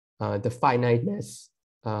the finiteness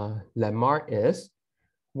lemma is,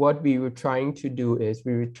 what we were trying to do is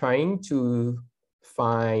we were trying to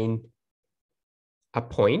find a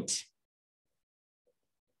point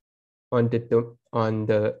on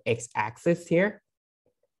the x-axis here,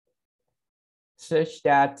 such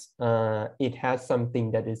that it has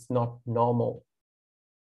something that is not normal.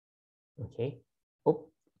 Okay. Oh,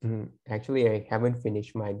 actually, I haven't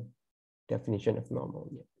finished my definition of normal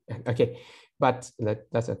yet. Okay, but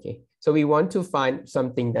that's okay. So we want to find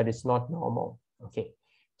something that is not normal. Okay,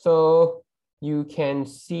 so you can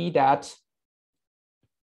see that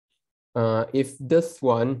if this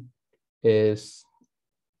one is,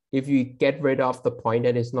 if you get rid of the point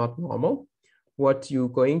that is not normal, what you're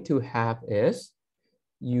going to have is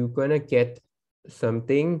you're gonna get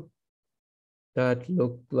something that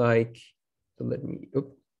look like, so let me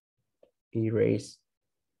erase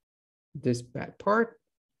this bad part.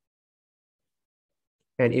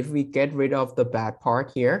 And if we get rid of the bad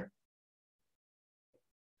part here,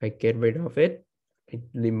 I get rid of it, I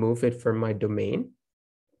remove it from my domain.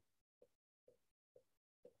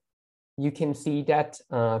 You can see that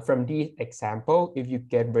from the example, if you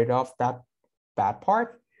get rid of that bad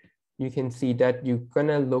part, you can see that you're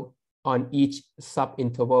gonna look on each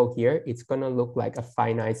subinterval here, it's gonna look like a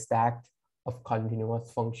finite stack of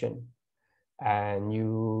continuous function. And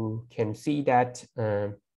you can see that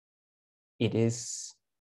it is,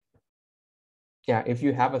 yeah, if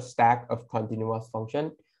you have a stack of continuous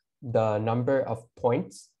function, the number of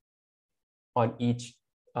points on each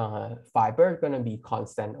fiber going to be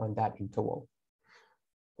constant on that interval.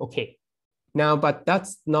 Okay, now, but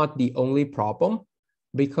that's not the only problem,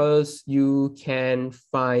 because you can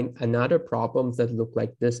find another problems that look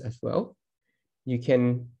like this as well. You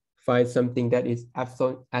can find something that is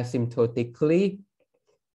asymptotically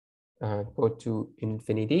go to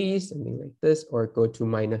infinity, something like this, or go to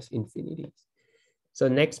minus infinity. So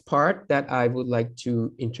next part that I would like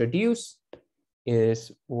to introduce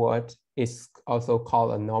is what is also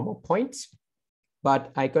called a normal point,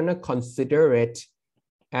 but I'm gonna consider it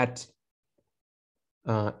at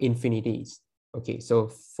infinities. Okay, so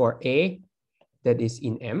for A that is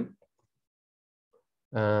in M,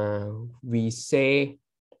 we say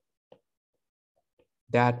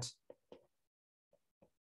that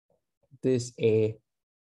this A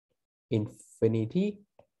infinity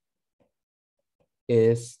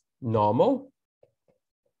is normal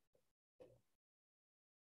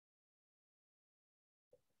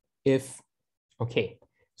if, okay,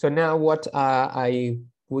 so now what I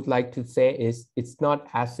would like to say is it's not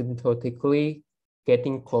asymptotically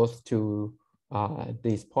getting close to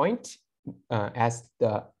this point as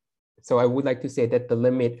the, so I would like to say that the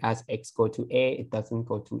limit as x go to A, it doesn't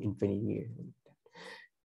go to infinity.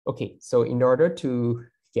 Okay, so in order to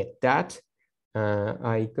get that,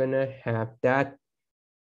 I'm gonna have that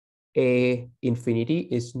A infinity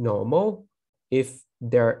is normal if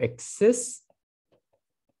there exists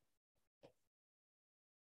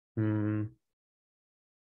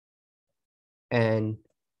an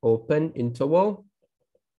open interval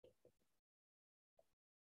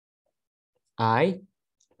I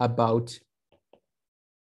about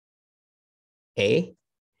A,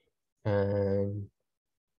 and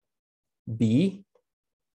B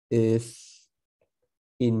is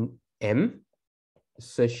in M,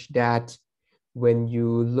 such that when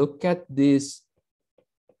you look at this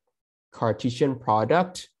Cartesian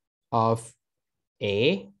product of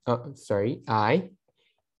I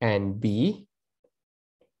and B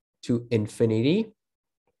to infinity,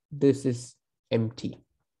 this is empty.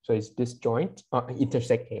 So it's disjoint,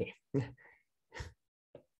 intersect A.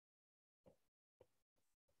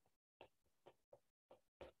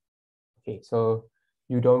 Okay, so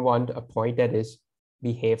you don't want a point that is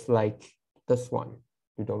behaves like this one.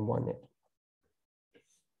 You don't want it.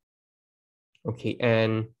 Okay,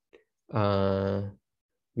 and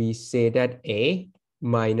we say that A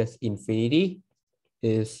minus infinity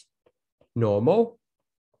is normal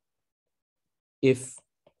if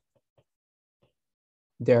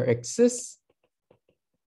there exists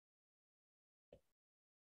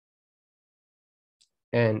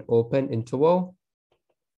an open interval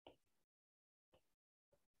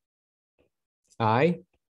I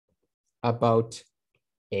about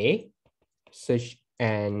A, such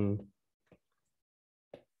and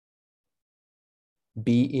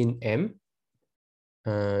B in M,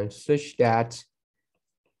 such that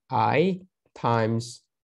I times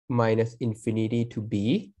minus infinity to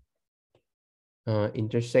B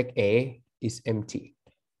intersect A is empty.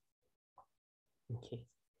 Okay,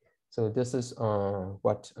 so this is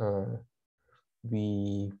what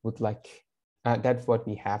we would like, that's what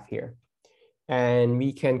we have here. And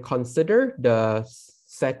we can consider the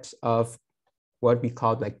set of what we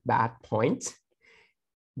call like bad points.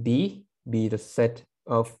 B be the set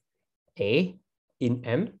of A in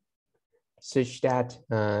M, such that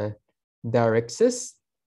their axis.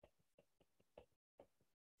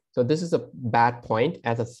 So this is a bad point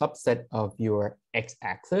as a subset of your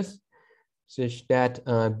x-axis, such that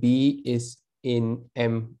B is in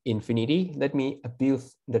M infinity. Let me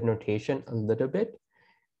abuse the notation a little bit,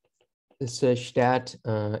 such that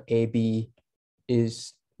AB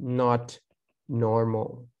is not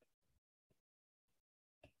normal.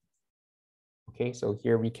 Okay, so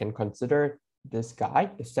here we can consider this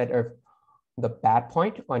guy, the set of the bad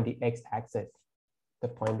point on the x-axis, the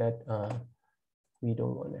point that we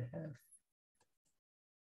don't want to have.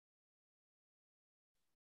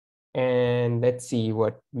 And let's see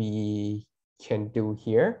what we can do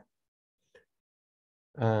here.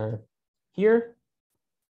 Here,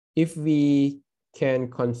 if we can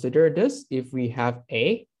consider this, if we have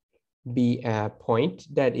A be a point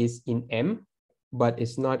that is in M, but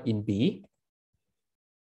it's not in B,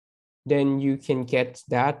 then you can get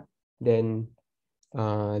that then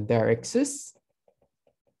there exists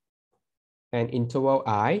an interval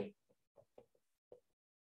I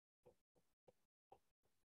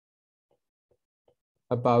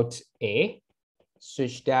about A,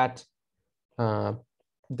 such that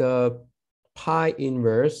the pi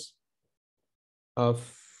inverse of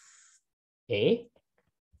A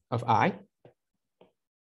of I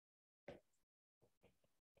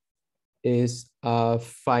is a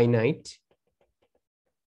finite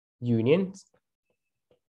union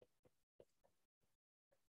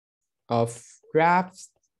of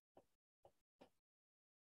graphs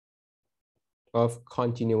of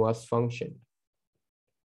continuous function.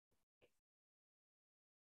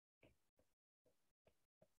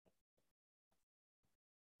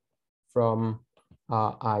 From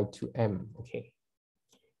I to M, okay.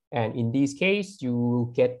 And in this case,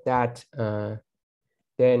 you get that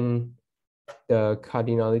then the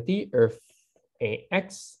cardinality of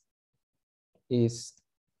AX is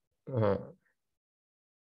oh,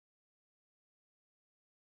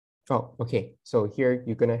 okay. So here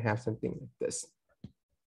you're gonna have something like this.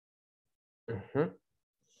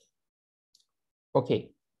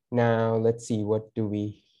 Okay, now let's see, what do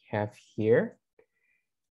we have here?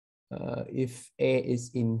 If A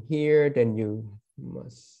is in here, then you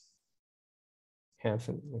must have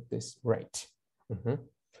something like this, right?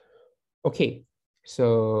 Okay,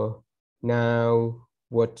 so now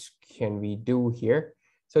what can we do here?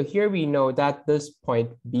 So here we know that this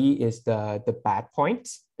point B is the bad point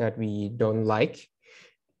that we don't like.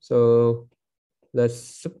 So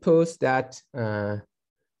let's suppose that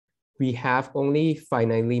we have only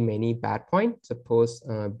finitely many bad points. Suppose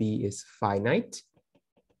B is finite.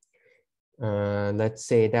 Let's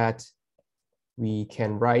say that we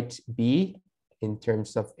can write B in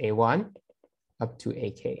terms of A1 up to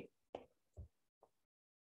AK.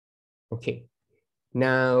 Okay,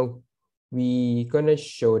 now we're gonna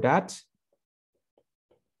show that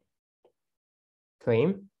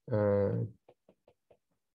claim the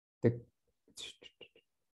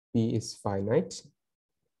B is finite.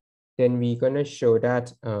 Then we're gonna show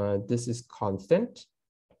that this is constant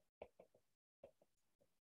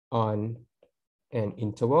on an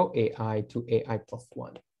interval AI to AI plus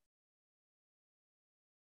 1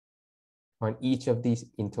 on each of these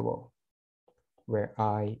intervals, where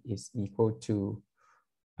I is equal to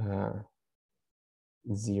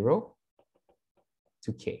 0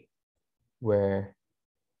 to K, where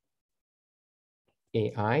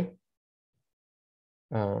AI,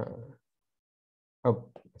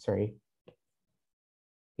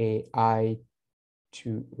 AI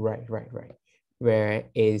to, right, where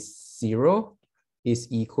A0 is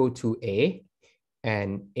equal to A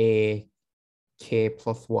and AK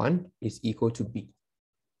plus 1 is equal to B.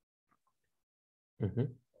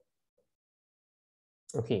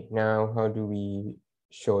 Okay, now how do we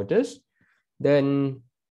show this? Then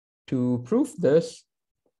to prove this,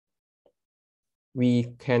 we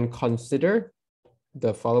can consider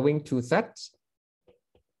the following two sets.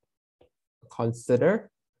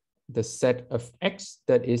 Consider the set of X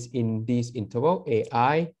that is in this interval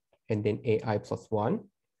AI and then AI plus 1,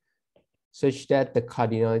 such that the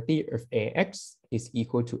cardinality of AX is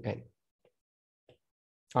equal to N.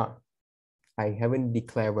 I haven't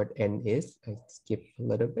declared what N is. I skipped a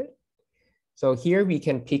little bit. So here we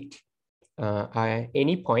can pick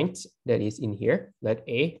any point that is in here. Let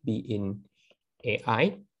A be in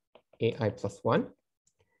AI plus 1,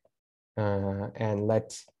 and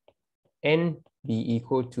let n be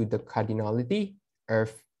equal to the cardinality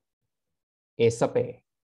of A sub A,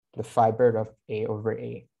 the fiber of A over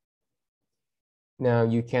A. Now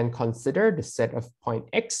you can consider the set of point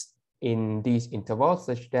X in these intervals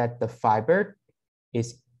such that the fiber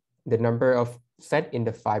is the number of set in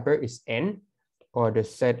the fiber is n, or the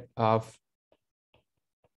set of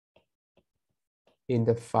in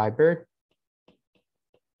the fiber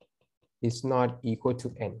is not equal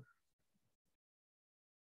to n.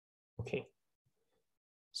 Okay,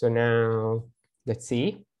 so now let's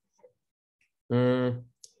see.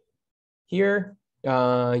 Here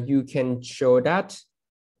you can show that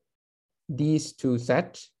these two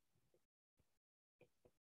sets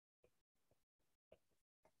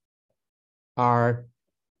are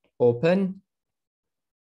open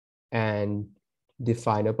and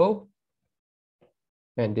definable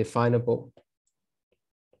and definable.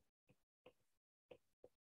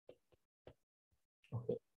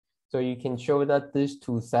 Okay, so you can show that these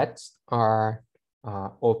two sets are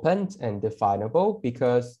open and definable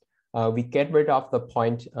because we get rid of the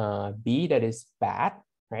point B that is bad,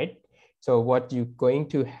 right? So what you're going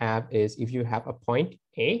to have is, if you have a point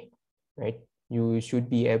A, right, you should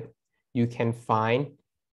be able, you can find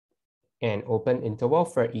an open interval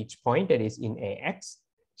for each point that is in AX,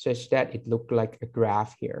 such that it looks like a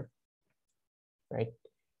graph here, right?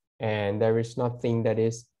 And there is nothing that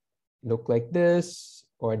is look like this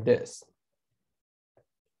or this.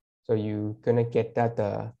 So you're gonna get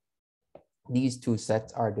that these two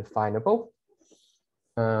sets are definable.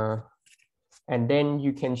 And then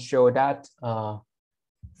you can show that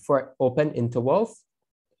for open intervals,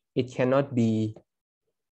 it cannot be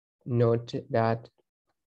noted that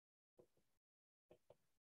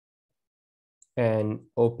an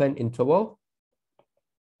open interval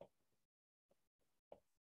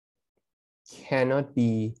cannot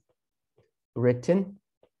be written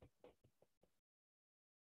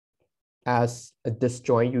as a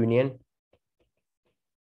disjoint union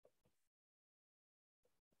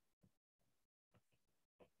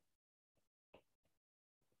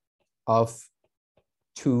of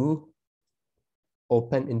two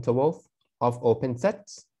open intervals of open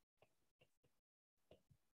sets.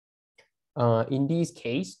 In this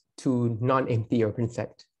case, two non-empty open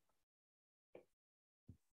sets.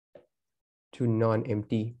 Two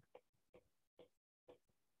non-empty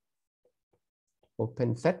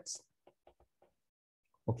open sets.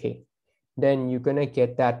 Okay, then you're gonna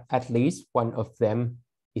get that at least one of them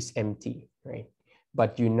is empty, right?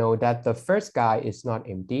 But you know that the first guy is not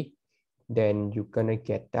empty, then you're gonna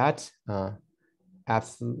get that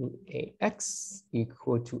absolute AX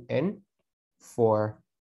equal to n for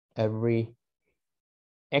every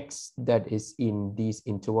x that is in this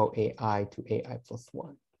interval AI to AI plus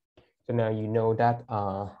 1. So now you know that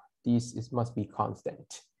this must be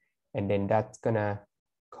constant. And then that's gonna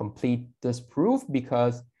complete this proof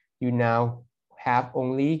because you now have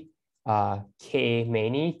only k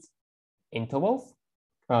many intervals.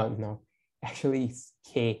 No, actually it's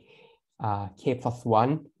k plus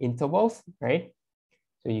 1 intervals, right?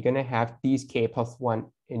 So you're gonna have these k plus 1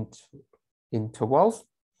 intervals,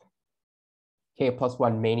 k plus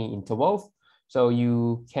 1 many intervals. So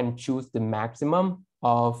you can choose the maximum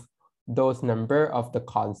of those number of the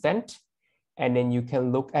constant. And then you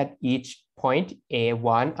can look at each point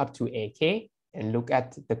A1 up to AK and look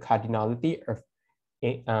at the cardinality of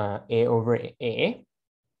A over A,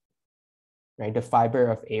 right? The fiber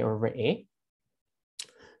of A over A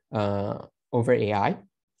over AI.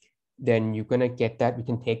 Then you're gonna get that we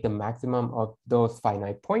can take the maximum of those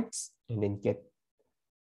finite points and then get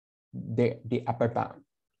the upper bound.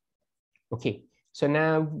 Okay, so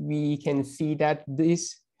now we can see that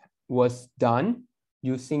this was done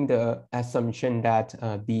using the assumption that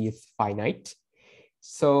B is finite.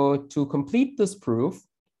 So to complete this proof,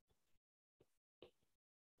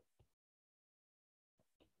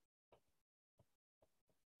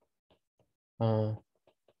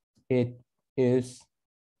 it is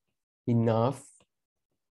enough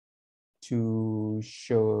to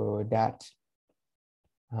show that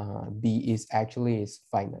B is actually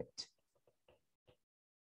finite.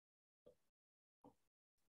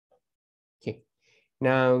 Okay,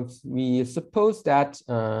 now we suppose that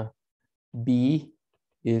B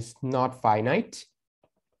is not finite.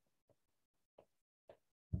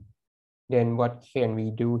 Then what can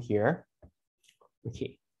we do here?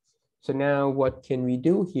 Okay, so now what can we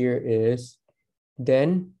do here is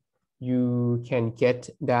then you can get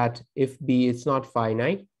that if B is not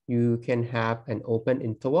finite, you can have an open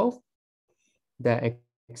interval that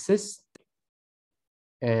exists,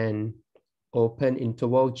 an open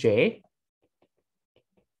interval J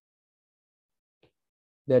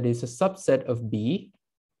that is a subset of B.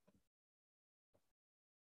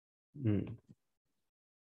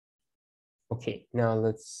 Okay, now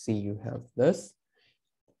let's see, you have this.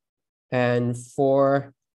 And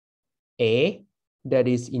for A that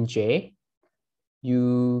is in J,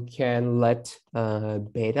 you can let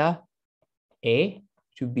beta A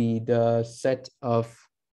to be the set of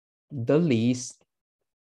the least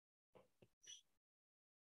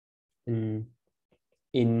in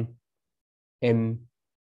M,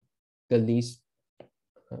 the least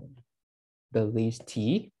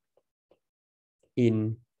T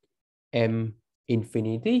in M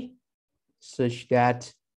infinity, such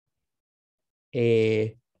that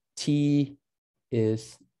a T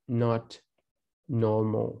is not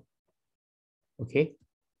normal. Okay,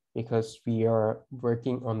 because we are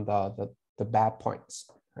working on the bad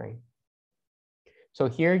points, right? So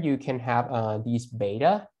here you can have these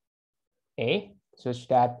beta A such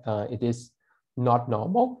that it is not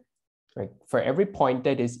normal, right? For every point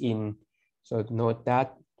that is in, so note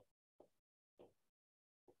that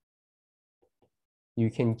you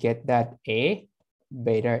can get that A,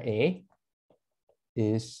 beta A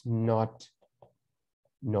is not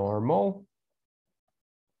normal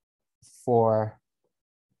for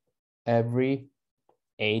every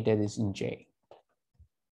A that is in J.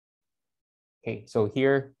 Okay, so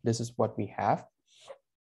here, this is what we have.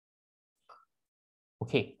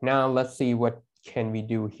 Okay, now let's see what can we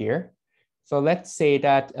do here. So let's say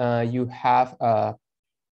that you have a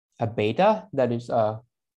beta that is a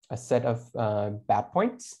set of bad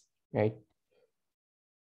points, right?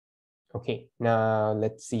 Okay, now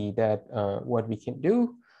let's see that what we can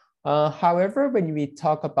do. However, when we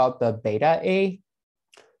talk about the beta A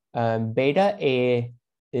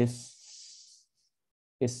is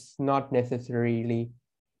not necessarily,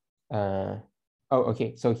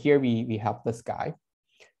 okay, so here we have this guy.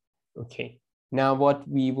 Okay, now what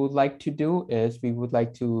we would like to do is we would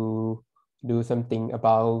like to do something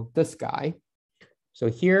about this guy. So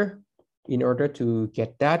here, in order to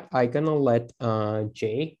get that, I'm gonna let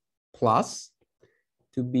J plus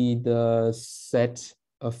to be the set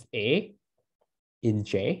of A in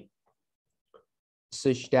J,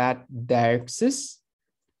 such that there exists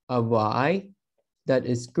a Y that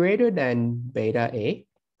is greater than beta A,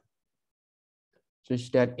 such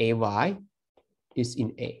that AY is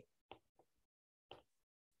in A.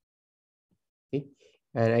 Okay.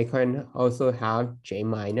 And I can also have J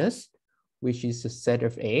minus, which is a set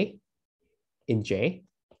of A in J,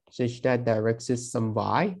 such that there exists some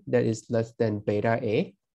Y that is less than beta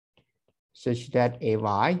A, such that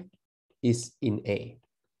AY is in A.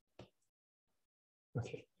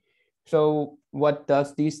 Okay, so what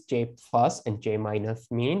does this J plus and J minus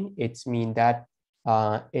mean? It's mean that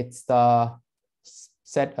it's the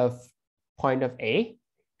set of point of A,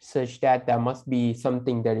 such that there must be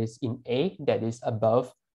something that is in A that is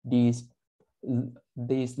above these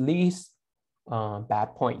least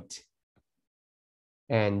bad point.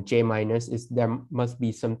 And J minus is there must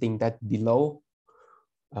be something that below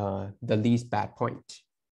the least bad point,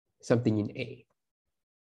 something in A.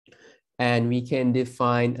 And we can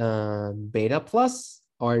define beta plus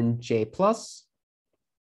or J plus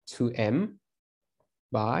to M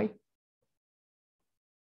by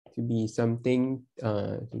to be something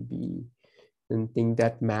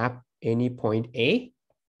that map any point A.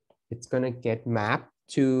 It's gonna get mapped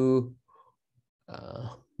to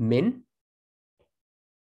minimum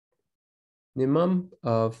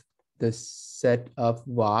of the set of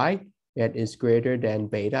Y that is greater than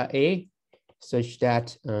beta A, such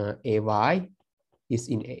that AY is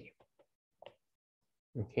in A.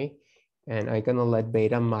 Okay, and I'm gonna let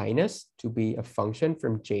beta minus to be a function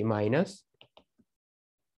from J minus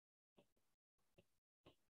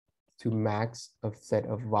to max of set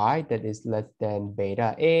of Y that is less than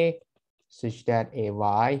beta A, such that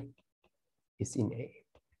AY is in A.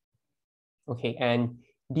 Okay, and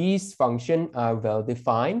these functions are well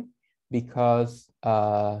defined because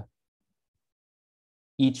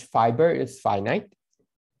each fiber is finite,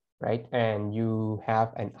 right? And you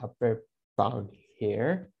have an upper bound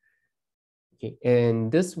here. Okay,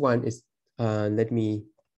 and this one is, let me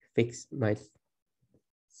fix my,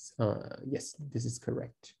 yes, this is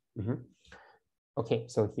correct. Okay,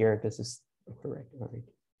 so here, this is correct. All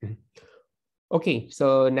right. Okay,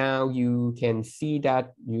 so now you can see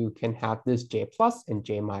that you can have this J plus and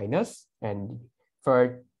J minus, and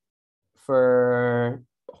for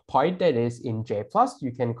point that is in J plus,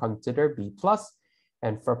 you can consider B plus,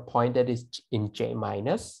 and for point that is in J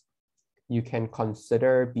minus, you can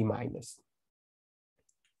consider B minus.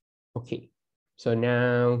 Okay, so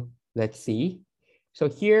now let's see. So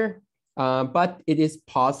here, but it is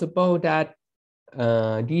possible that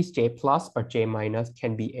these j plus or j minus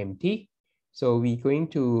can be empty. So we're going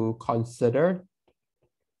to consider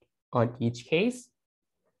on each case,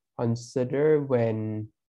 consider when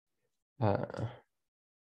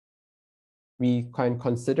we can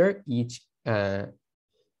consider each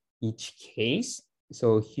case.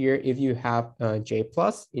 So here, if you have j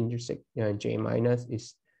plus intersect j minus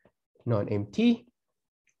is non-empty,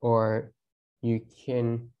 or you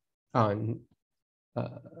can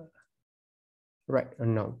right or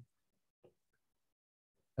no.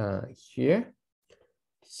 Here,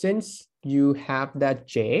 since you have that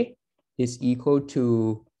j is equal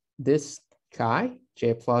to this guy,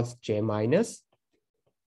 j plus j minus,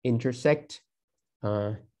 intersect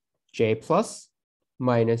j plus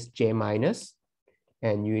minus j minus,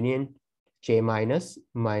 and union j minus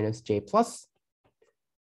minus j plus,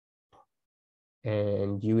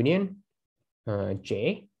 and union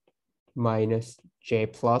j minus j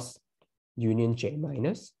plus union j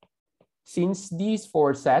minus. Since these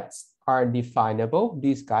four sets are definable,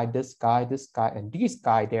 this guy, this guy, this guy, and this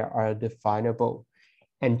guy, they are definable,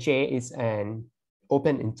 and j is an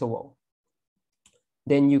open interval,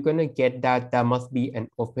 then you're going to get that there must be an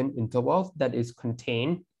open interval that is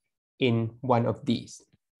contained in one of these.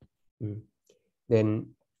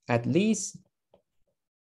 Then at least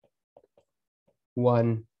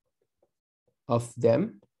one of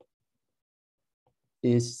them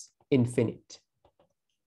is infinite.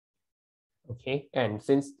 Okay, and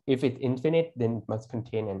since if it's infinite, then it must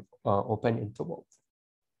contain an open interval.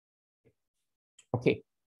 Okay,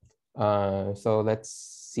 so let's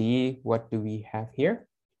see what do we have here.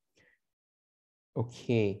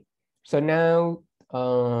 Okay, so now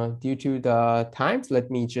due to the times,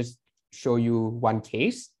 let me just show you one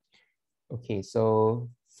case. Okay, so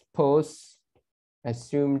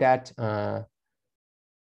assume that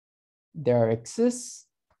there exists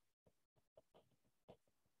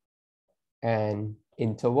an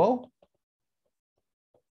interval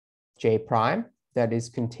j prime that is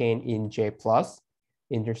contained in j plus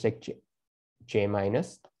intersect j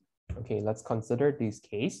minus. Okay, let's consider this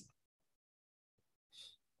case.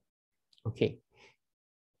 Okay,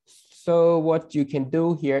 so what you can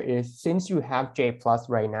do here is, since you have j plus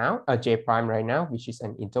right now, j prime right now, which is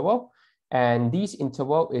an interval, and this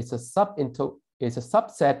interval is a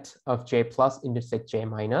subset of j plus intersect j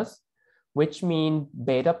minus, which means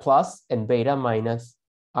beta plus and beta minus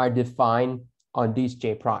are defined on this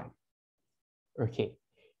j prime. Okay,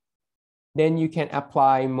 then you can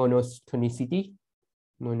apply monotonicity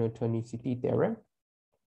theorem.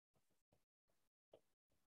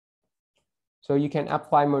 So you can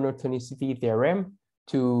apply monotonicity theorem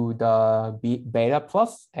to the beta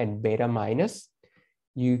plus and beta minus.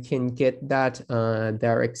 You can get that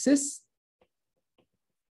there exists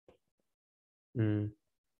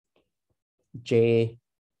j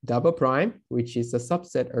double prime, which is a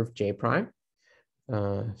subset of j prime,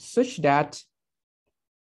 such that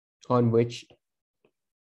on which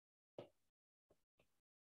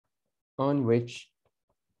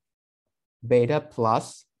beta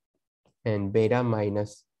plus and beta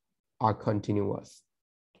minus are continuous.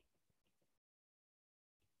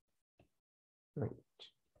 Right.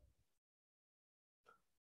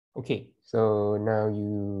 Okay, so now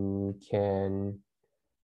you can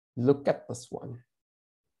look at this one.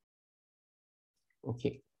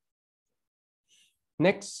 Okay.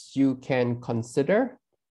 Next, you can consider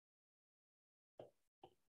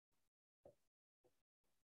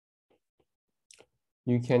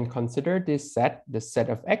this set, the set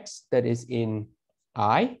of x that is in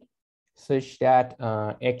I, such that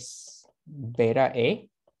x beta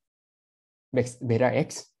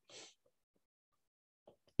x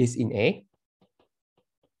is in A.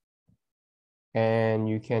 And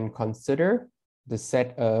you can consider the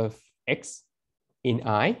set of x in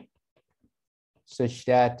I, such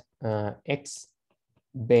that x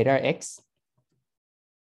beta x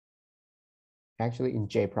actually in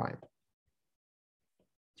j prime,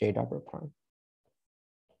 j double prime,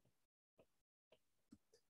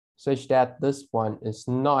 such that this one is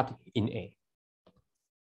not in A.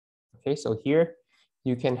 Okay, so here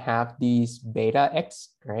you can have these beta x,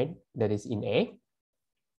 right, that is in A,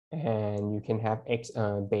 and you can have x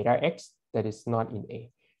beta x that is not in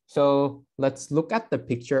A. So let's look at the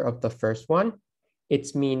picture of the first one.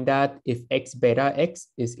 It's mean that if x beta x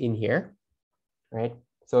is in here, right?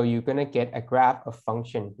 So you're gonna get a graph of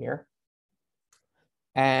function here,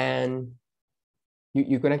 and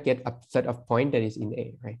you're gonna get a set of point that is in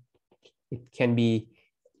A, right? It can be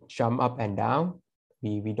jump up and down.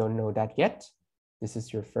 We don't know that yet. This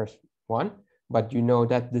is your first one, but you know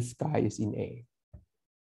that this guy is in A.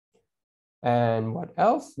 And what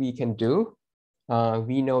else we can do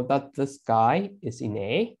we know that this guy is in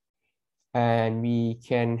A, and we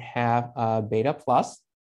can have a beta plus,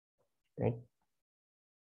 right?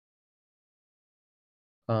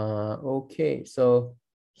 Okay, so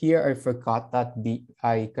here I forgot that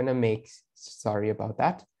sorry about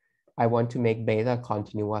that. I want to make beta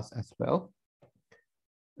continuous as well.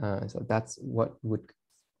 So that's what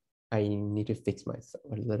I need to fix myself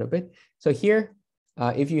a little bit. So here,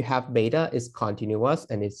 if you have beta is continuous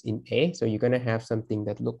and it's in A, so you're gonna have something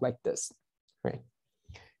that look like this, right?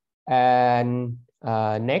 And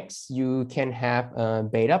next, you can have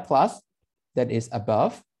beta plus that is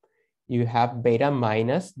above. You have beta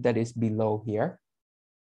minus that is below here.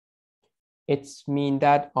 It's mean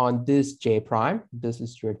that on this J prime, this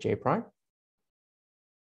is your J prime.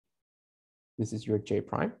 This is your J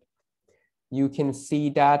prime. You can see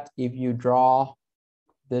that if you draw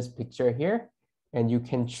this picture here, and you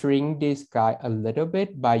can shrink this guy a little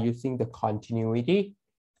bit by using the continuity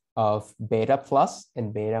of beta plus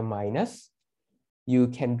and beta minus, you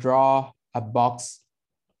can draw a box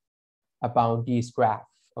about this graph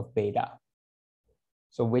of beta.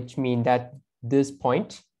 So which means that this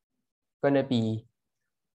point gonna be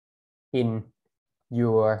in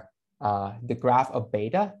your, the graph of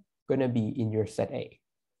beta gonna be in your set A,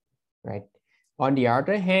 right? On the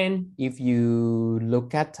other hand, if you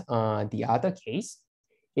look at the other case,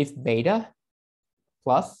 if beta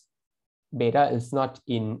plus beta is not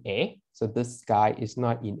in A, so this guy is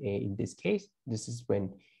not in A in this case, this is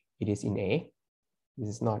when it is in A, this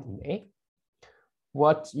is not in A.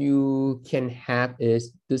 What you can have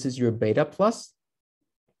is, this is your beta plus,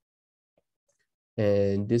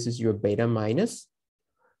 and this is your beta minus.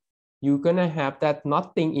 You're gonna have that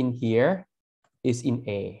nothing in here is in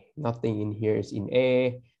A, nothing in here is in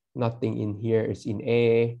A, nothing in here is in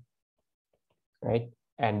A, right?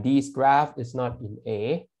 And this graph is not in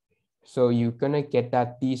A. So you're gonna get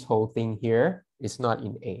that this whole thing here is not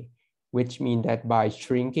in A, which means that by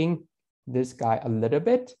shrinking this guy a little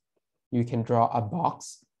bit, you can draw a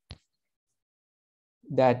box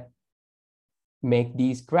that make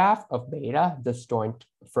this graph of beta disjoint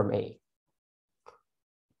from A.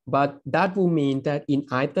 But that will mean that in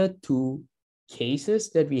either two cases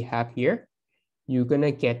that we have here, you're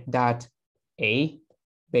gonna get that A,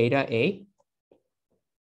 beta A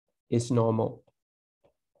is normal.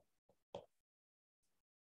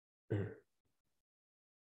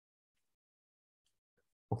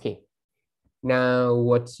 Okay. Now,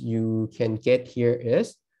 what you can get here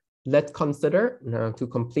is, let's consider, now to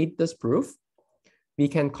complete this proof, we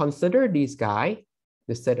can consider this guy,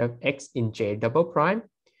 the set of X in J double prime.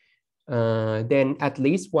 Then at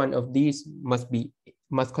least one of these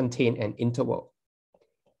must contain an interval.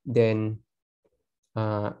 Then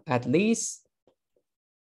at least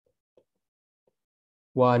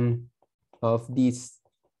one of these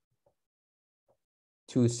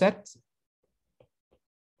two sets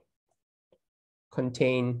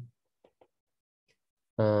contain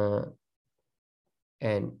an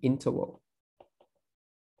interval.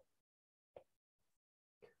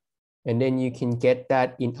 And then you can get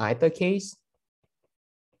that in either case.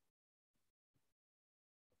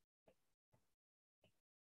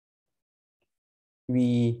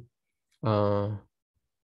 We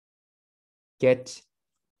get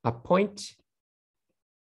a point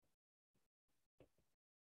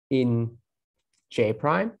in J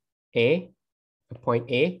prime, A, a point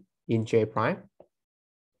A in J prime,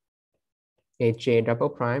 a J double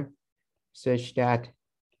prime, such that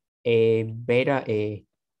A beta A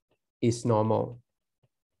is normal.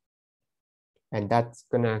 And that's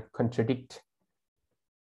gonna contradict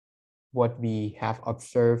what we have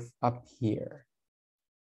observed up here.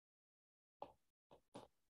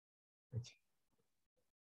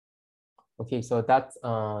 Okay, so that's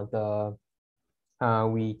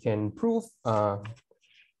we can prove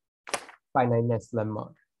finiteness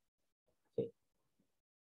lemma.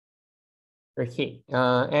 Okay,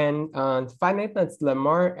 and finiteness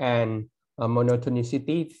lemma and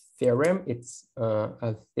monotonicity theorem. It's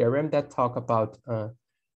a theorem that talk about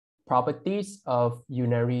properties of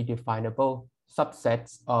unary definable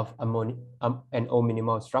subsets of an O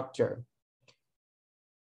minimal structure.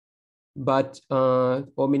 But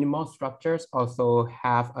O minimal structures also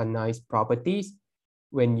have a nice properties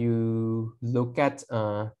when you look at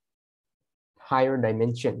higher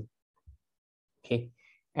dimension. Okay,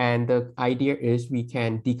 and the idea is we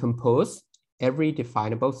can decompose every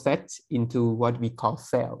definable set into what we call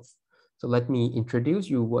cells. So let me introduce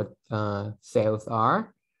you what cells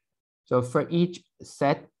are. So for each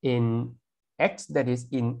set in X that is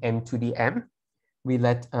in M to the M, we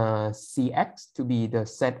let Cx to be the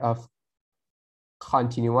set of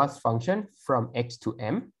continuous function from x to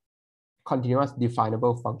m, continuous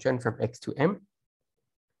definable function from x to m,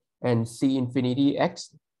 and C infinity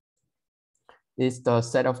x is the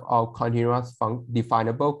set of all continuous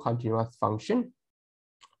definable continuous function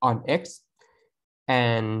on x,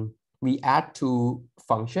 and we add two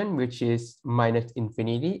function which is minus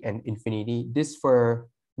infinity and infinity. This for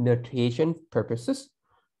notation purposes.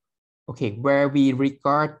 Okay, where we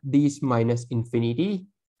regard these minus infinity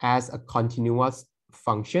as a continuous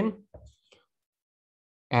function,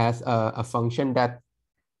 as a function that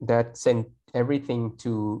send everything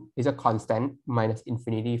to, is a constant minus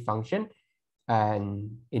infinity function, and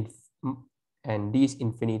this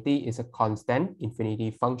infinity is a constant infinity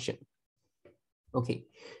function. Okay,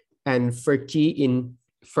 and for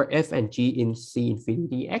f and g in C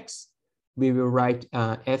infinity x, we will write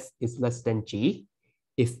f is less than g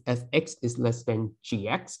if fx is less than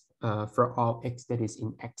gx for all x that is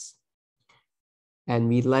in x. And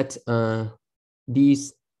we let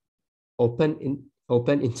these open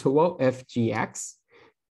interval fgx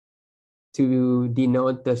to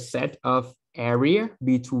denote the set of area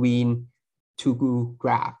between two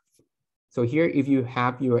graphs. So here, if you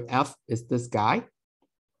have your f is this guy,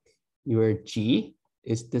 your g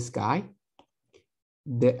is this guy,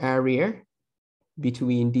 the area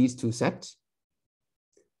between these two sets,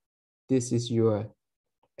 this is your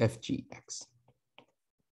fgx.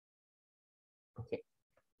 Okay.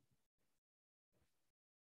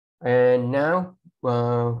 And now,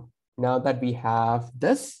 now that we have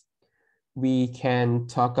this, we can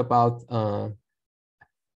talk about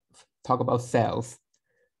cells.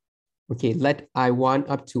 Okay, let I1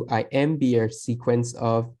 up to IM be a sequence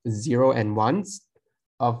of 0 and 1s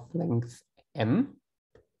of length m,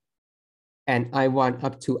 and I1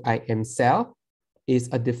 up to IM cell is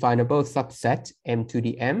a definable subset m to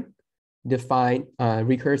the m, defined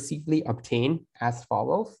recursively obtained as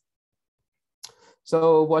follows.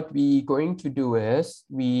 So what we're going to do is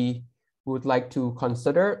we would like to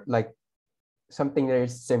consider like something that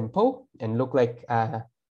is simple and look like a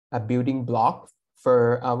building block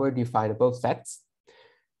for our definable sets.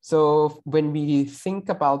 So when we think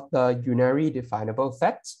about the unary definable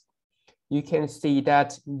sets, you can see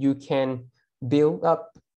that you can build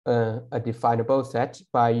up a definable set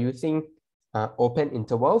by using open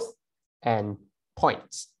intervals and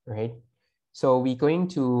points, right? So we're going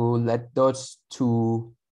to let those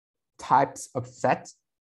two types of sets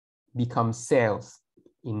become cells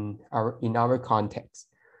in our context.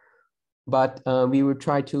 But we will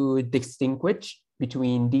try to distinguish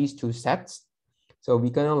between these two sets. So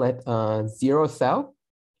we're gonna let 0 cell,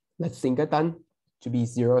 let's singleton to be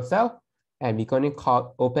 0 cell, and we're gonna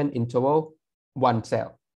call open interval 1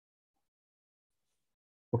 cell.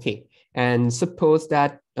 Okay, and suppose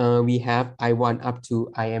that we have I1 up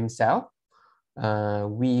to IM cell.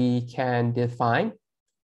 We can define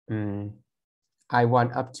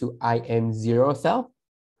I1 up to IM 0 cell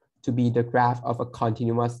to be the graph of a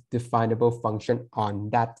continuous definable function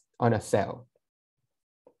on a cell.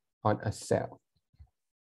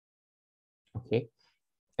 Okay,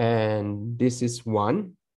 and this is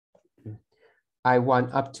one.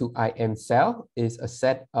 I1 up to IM cell is a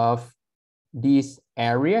set of this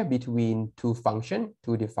area between two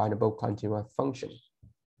definable continuous function,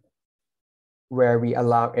 where we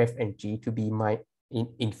allow f and g to be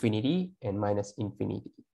infinity and minus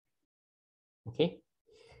infinity. Okay,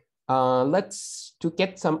 to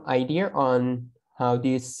get some idea on how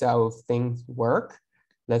these cell things work,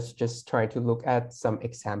 let's just try to look at some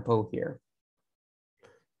example here.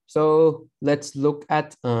 So let's look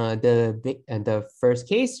at the first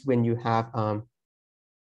case when you have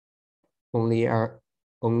only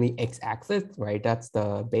x-axis, right? That's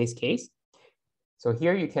the base case. So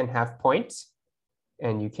here you can have points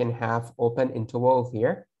and you can have open interval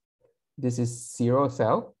here. This is 0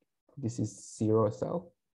 cell. This is 0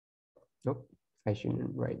 cell. Nope, I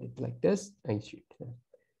shouldn't write it like this. I should.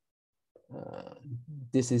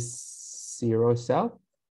 This is 0 cell.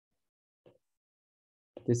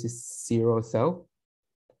 This is 0 cell.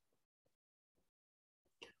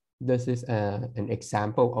 This is an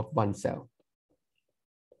example of 1 cell.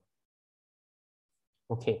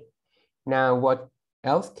 Okay, now what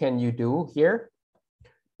else can you do here?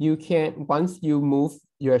 You can, once you move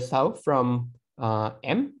yourself from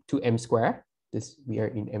m to m square, we are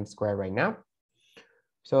in m square right now.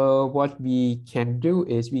 So what we can do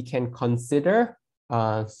is we can consider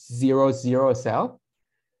 0, 0 cell.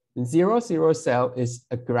 0, 0 cell is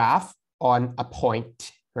a graph on a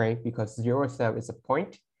point, right? Because 0 cell is a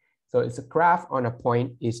point. So it's a graph on a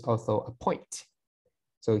point is also a point.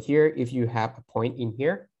 So here, if you have a point in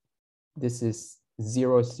here, this is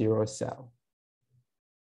 0, 0 cell.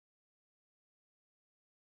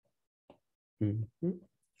 Mhm.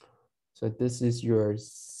 So this is your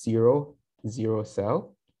 0, 0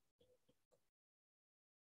 cell.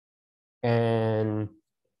 And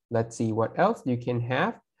let's see what else you can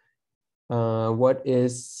have. What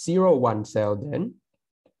is 0, 1 cell then?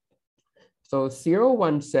 So 0,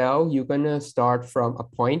 1 cell, you're gonna start from a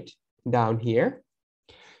point down here.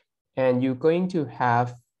 And you're going to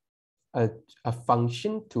have a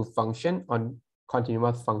function to function on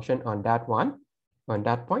continuous function on that one, on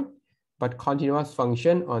that point. But continuous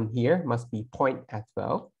function on here must be point as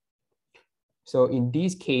well. So in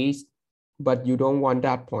this case, but you don't want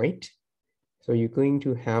that point. So you're going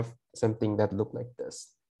to have something that look like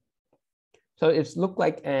this. So it's look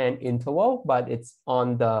like an interval, but it's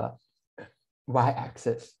on the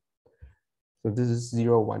y-axis. So this is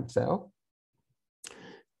 0, 1 cell.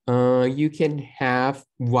 You can have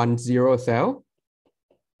 1, 0 cell.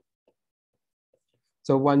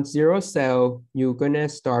 So 1, 0 cell, you're gonna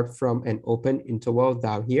start from an open interval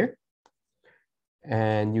down here.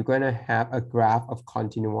 And you're gonna have a graph of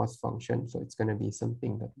continuous function. So it's gonna be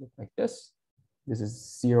something that looks like this. This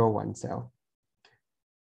is 0, 1 cell.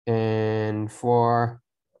 And for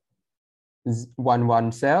 1,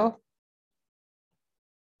 1 cell,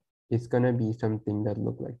 it's gonna be something that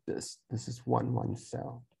look like this. This is 1, 1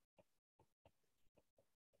 cell.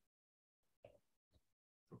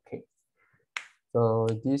 Okay. So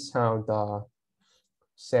this is how the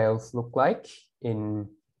cells look like in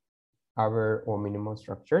our minimal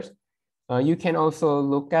structures. You can also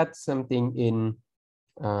look at something in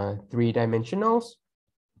 3 dimensionals.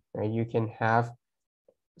 You can have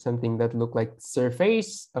something that look like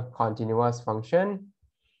surface of continuous function.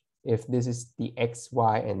 If this is the x,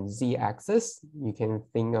 y, and z axis, you can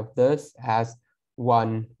think of this as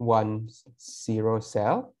 1, 1, 0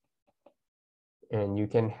 cell. And you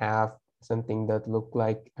can have something that look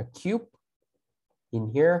like a cube in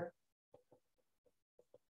here.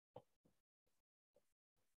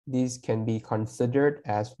 These can be considered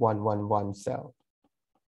as 1, 1, 1 cell.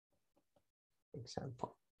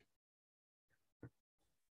 Example.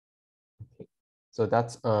 Okay. So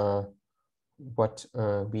that's what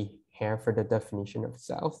we have for the definition of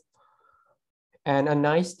cells. And a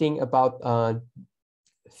nice thing about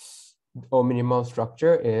minimal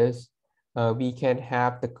structure is we can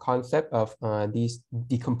have the concept of these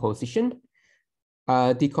decomposition.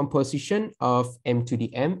 Decomposition of M to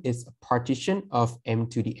the M is a partition of M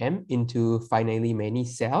to the M into finitely many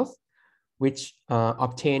cells, which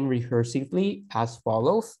obtain recursively as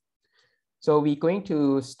follows. So we're going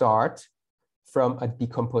to start from a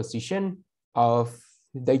decomposition of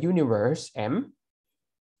the universe M,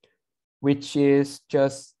 which is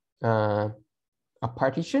just a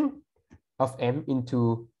partition of M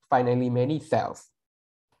into finitely many cells.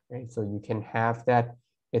 Right? So you can have that.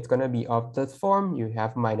 It's going to be of this form. You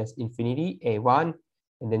have minus infinity, A1,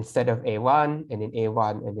 and then set of A1, and then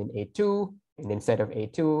A1, and then A2, and then set of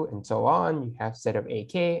A2, and so on. You have set of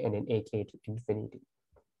AK, and then AK to infinity.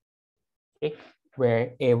 Okay,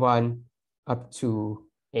 where A1 up to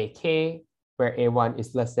AK, where A1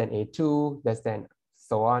 is less than A2, less than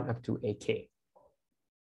so on up to AK.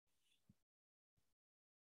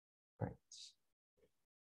 Right.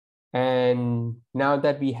 And now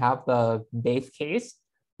that we have the base case,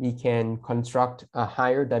 we can construct a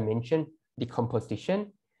higher dimension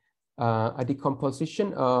decomposition. A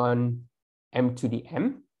decomposition on M to the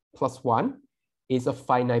M plus 1 is a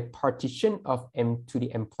finite partition of M to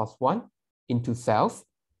the M plus 1 into cells,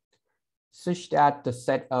 such that the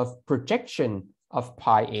set of projection of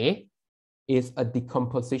pi A is a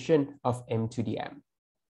decomposition of M to the M.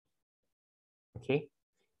 Okay,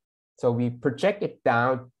 so we project it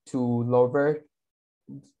down to lower,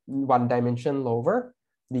 1 dimension lower,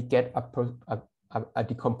 we get a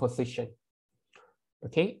decomposition.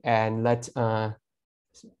 Okay, and let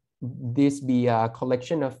this be a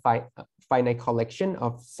collection of finite collection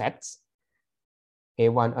of sets,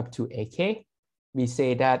 A1 up to AK. We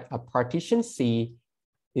say that a partition C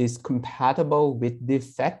is compatible with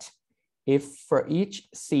this set if for each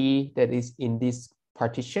C that is in this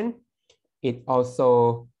partition, it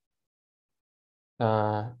also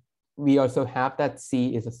we also have that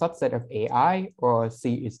C is a subset of AI, or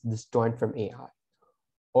C is disjoint from AI.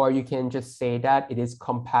 Or you can just say that it is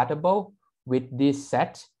compatible with this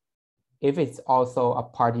set if it's also a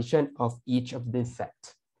partition of each of this set.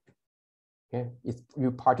 Okay,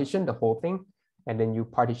 you partition the whole thing, and then you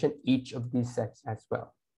partition each of these sets as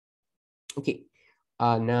well. Okay,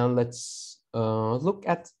 now let's look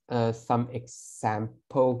at some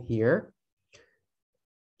example here.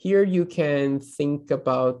 Here you can think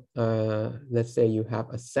about, let's say you have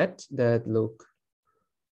a set that look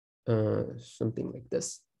something like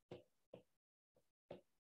this.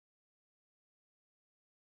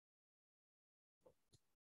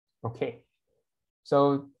 Okay.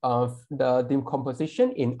 So the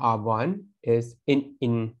decomposition in R1 is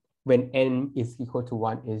in when n is equal to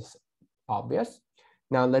 1 is obvious.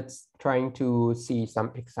 Now let's trying to see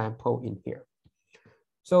some example in here.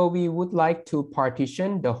 So we would like to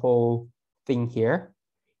partition the whole thing here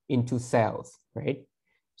into cells, right?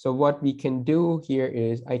 So what we can do here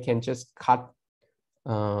is I can just cut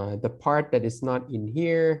the part that is not in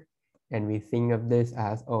here, and we think of this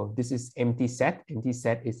as, oh, this is empty set. Empty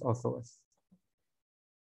set is also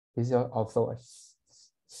this is also a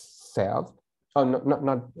cell. Oh,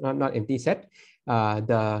 not empty set.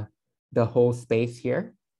 The whole space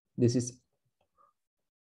here. This is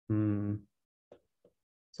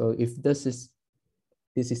so if this is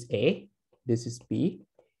A, this is B.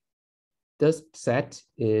 This set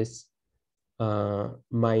is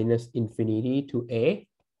minus infinity to A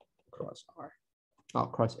cross R,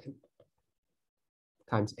 cross M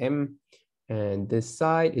times M, and this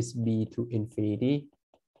side is B to infinity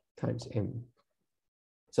times M.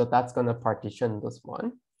 So that's gonna partition this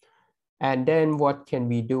one. And then what can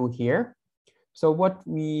we do here? So what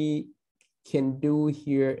we can do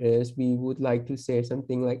here is we would like to say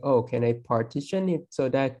something like, oh, can I partition it so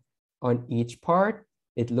that on each part,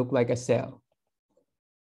 it look like a cell?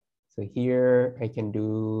 So here I can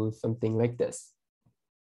do something like this,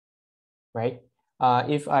 right?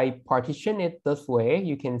 If I partition it this way,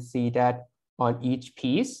 you can see that on each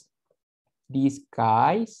piece, these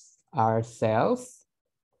guys are cells.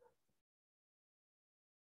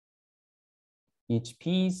 Each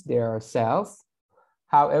piece, there are cells.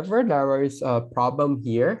 However, there is a problem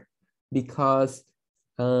here because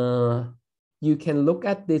you can look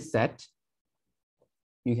at this set.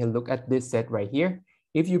 You can look at this set right here.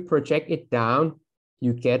 If you project it down,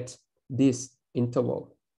 you get this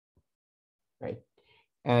interval, right?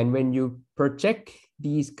 And when you project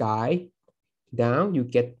these guys down, you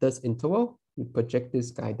get this interval. You project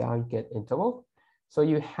this guy down, you get interval. So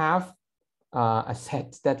you have a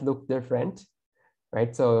set that look different,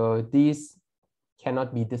 right? So these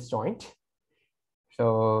cannot be disjoint.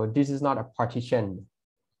 So this is not a partition.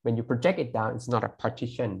 When you project it down, it's not a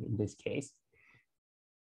partition in this case.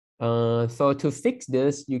 So to fix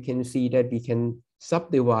this, you can see that we can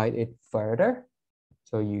subdivide it further.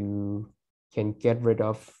 So you can get rid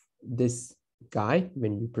of this guy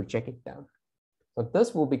when you project it down. So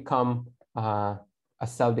this will become a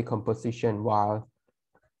cell decomposition, while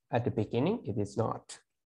at the beginning it is not.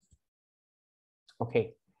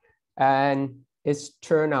 Okay, and it's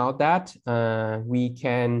turned out that we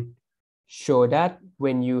can show that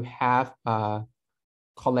when you have a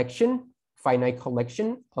collection, finite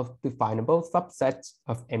collection of definable subsets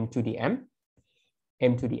of m to the n,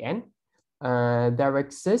 there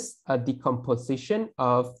exists a decomposition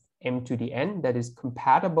of m to the n that is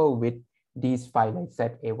compatible with these finite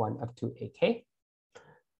set A1 up to AK.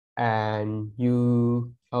 And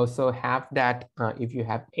you also have that if you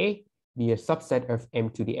have A be a subset of m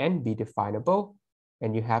to the n, be definable,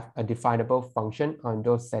 and you have a definable function on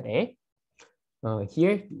those set A.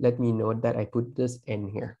 Here, let me note that I put this n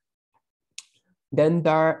here. Then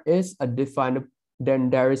there is a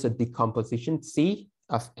decomposition C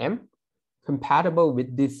of M compatible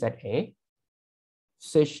with this set A,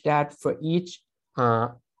 such that for each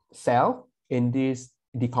cell in this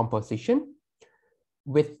decomposition,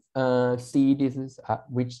 with C, this is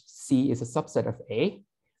which C is a subset of A,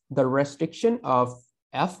 the restriction of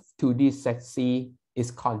F to this set C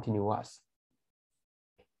is continuous.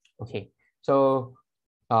 Okay, so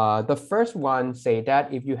the first one say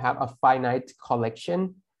that if you have a finite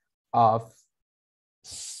collection of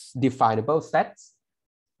definable sets,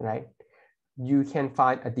 right, you can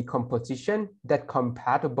find a decomposition that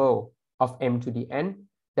compatible of m to the n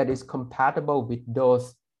that is compatible with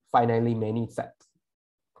those finitely many sets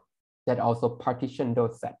that also partition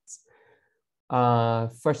those sets.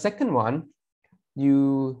 For second one,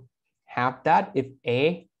 you have that if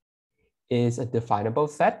A is a definable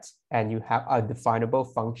set and you have a definable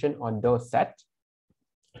function on those sets,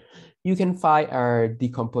 you can find a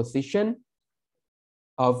decomposition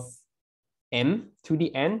of m to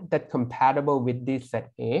the n that compatible with this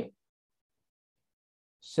set A,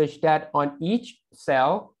 such that on each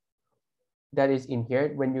cell that is in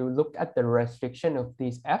here, when you look at the restriction of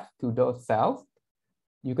these F to those cells,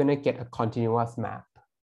 you're gonna get a continuous map.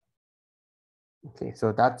 Okay,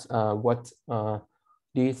 so that's what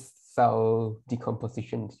these cell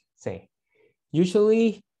decompositions say.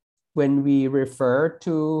 Usually, when we refer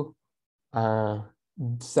to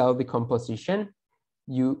cell decomposition,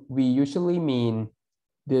 we usually mean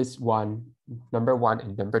this one, number 1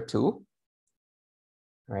 and number 2.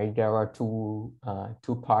 Right, there are two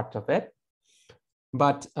parts of it.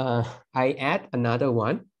 But I add another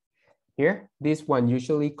one here. This one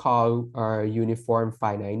usually called uniform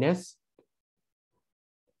finiteness.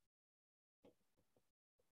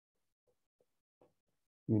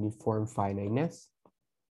 Uniform finiteness.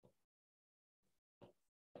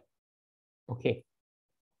 Okay.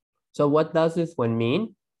 So what does this one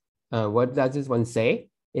mean? What does this one say?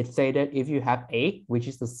 It says that if you have A, which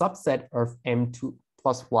is the subset of m2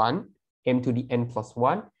 plus 1, m to the n plus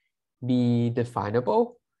 1, be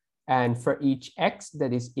definable. And for each x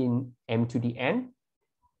that is in m to the n,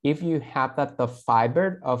 if you have that the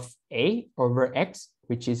fiber of A over x,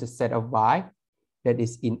 which is a set of y that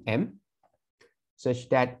is in m, such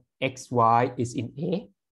that xy is in A,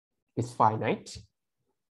 is finite,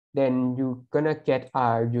 then you're gonna get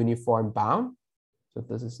a uniform bound. So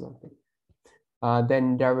this is nothing.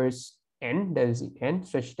 Then there is n that is in n,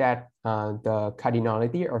 such that the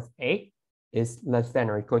cardinality of A is less than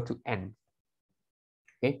or equal to n.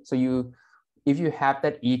 Okay, so if you have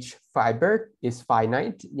that each fiber is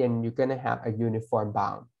finite, then you're gonna have a uniform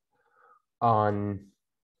bound on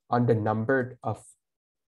the number of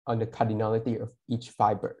on the cardinality of each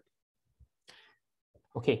fiber.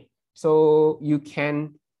 Okay, so you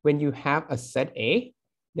can, when you have a set A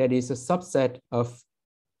that is a subset of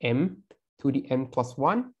m to the n plus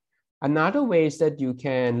 1, another way is that you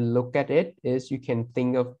can look at it is you can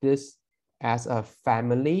think of this as a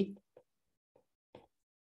family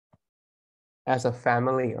of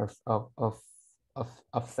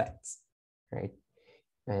sets, right?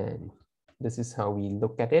 And this is how we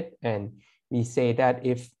look at it, and we say that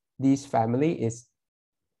if this family is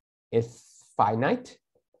finite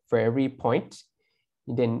for every point,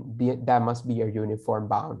 then there must be a uniform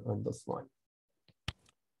bound on this one.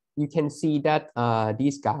 You can see that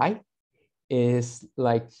this guy is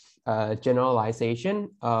like a generalization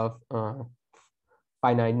of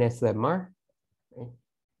finiteness lemma. Right?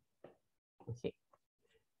 Okay.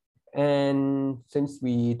 And since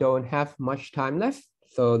we don't have much time left,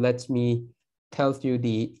 so let me tell you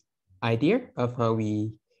the idea of how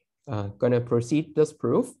we gonna proceed this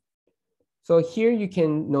proof. So here you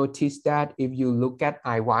can notice that if you look at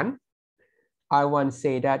I1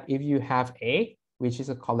 say that if you have A, which is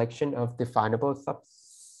a collection of definable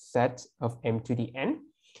subsets of m to the n,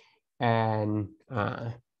 and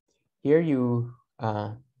here you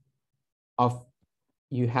have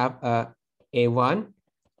a A1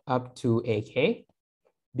 up to AK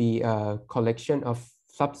be a collection of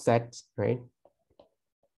subsets, right,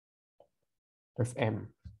 of M.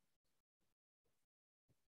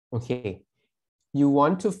 Okay, you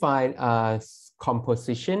want to find a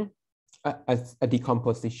composition, a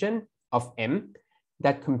decomposition of M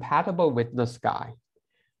that compatible with this guy.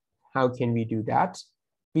 How can we do that?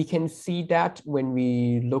 We can see that when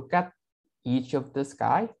we look at each of this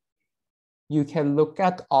guy, you can look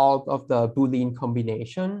at all of the Boolean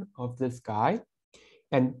combination of this guy,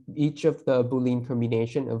 and each of the Boolean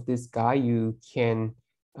combination of this guy, you can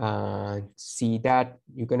see that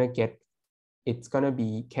you're gonna get, it's gonna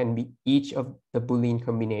be, can be, each of the Boolean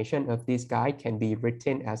combination of this guy can be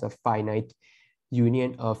written as a finite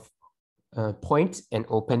union of points and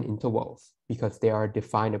open intervals because they are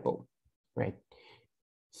definable, right?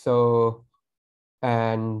 So,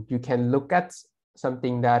 and you can look at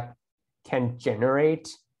something that can generate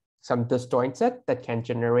some disjoint set that can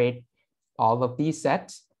generate all of these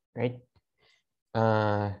sets, right?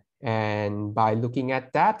 And by looking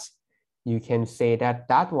at that, you can say that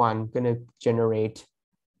that one gonna generate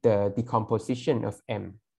the decomposition of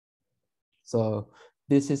M. So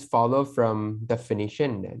this is followed from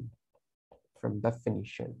definition then. From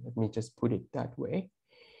definition, let me just put it that way.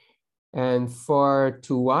 And for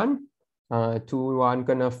 2-1, 2-1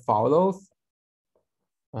 gonna follow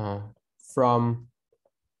from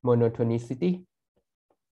monotonicity.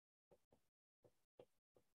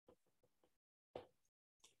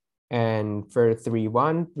 And for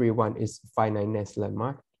 3-1, 3-1 is finiteness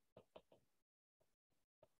lemma.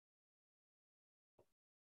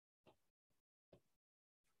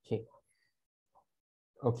 Okay.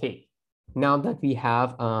 Okay. Now that we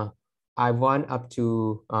have I1 up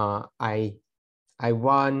to I1,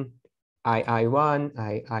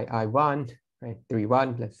 I1, right?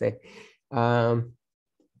 3-1, let's say.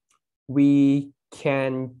 We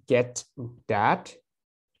can get that.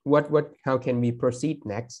 How can we proceed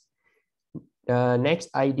next? The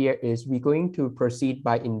next idea is we're going to proceed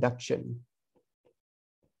by induction.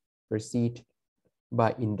 Proceed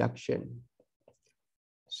by induction.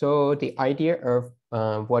 So the idea of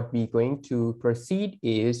what we're going to proceed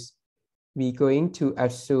is we're going to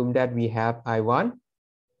assume that we have I1,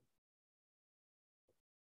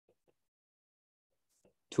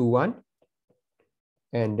 2-1,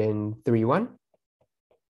 and then 3, 1,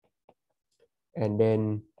 and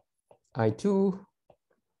then I2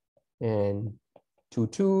 and 2,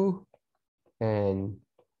 2, and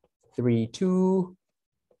 3, 2,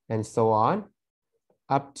 and so on,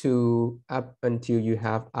 up until you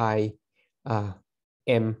have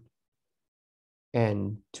M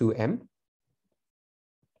and 2M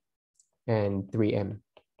and 3M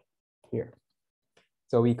here.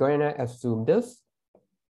 So we're going to assume this,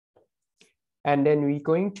 and then we're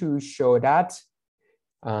going to show that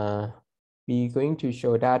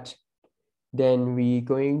then we're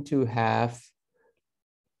going to have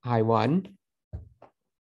I1,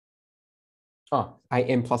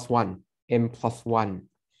 IM plus 1, M plus 1,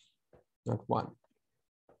 not 1.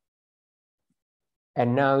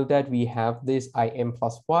 And now that we have this IM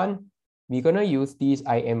plus 1, we're going to use these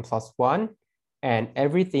IM plus 1 and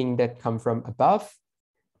everything that comes from above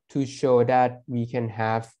to show that we can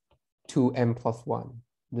have 2M plus 1.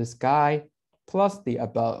 This guy plus the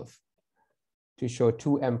above to show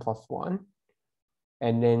 2M plus 1.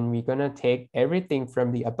 And then we're going to take everything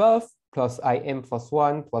from the above plus IM plus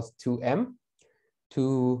 1 plus 2M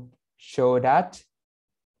to show that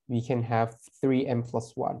we can have 3M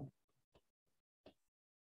plus 1.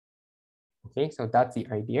 Okay, so that's the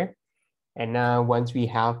idea. And now once we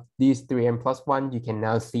have these 3M plus 1, you can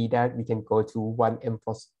now see that we can go to 1M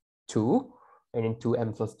plus 2, and then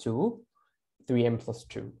 2M plus 2, 3M plus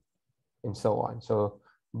 2, and so on. So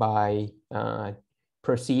by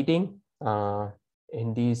proceeding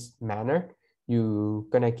in this manner, you're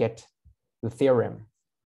gonna get the theorem.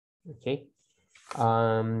 Okay.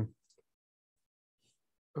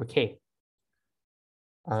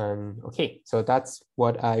 Okay, so that's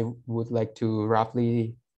what I would like to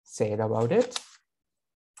roughly say about it.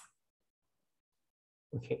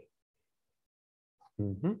 Okay.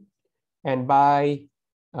 And by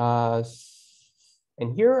and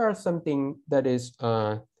here are something that is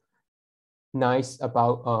nice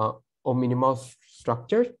about ominimal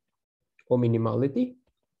structure or minimality.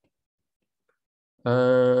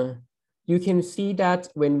 You can see that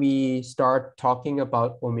when we start talking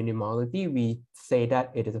about ominimality, we say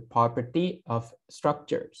that it is a property of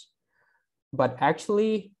structures. But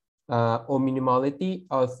actually, ominimality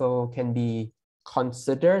also can be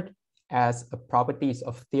considered as a properties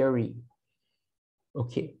of theory.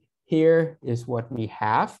 Okay, here is what we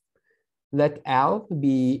have. Let L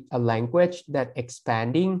be a language that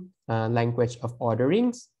expanding language of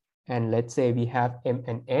orderings. And let's say we have M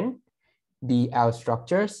and N, the L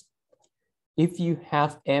structures. If you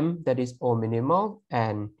have M that is ominimal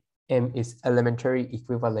and M is elementary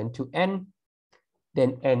equivalent to N,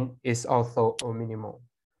 then N is also ominimal.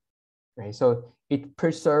 Right? So it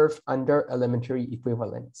preserves under elementary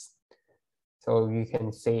equivalence. So you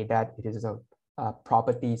can say that it is a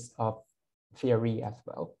properties of theory as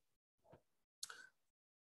well.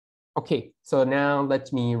 Okay, so now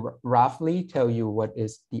let me roughly tell you what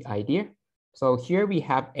is the idea. So here we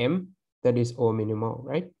have M that is ominimal,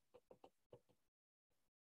 right?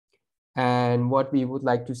 And what we would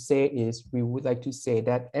like to say is we would like to say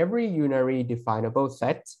that every unary definable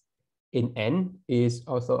set in N is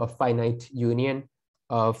also a finite union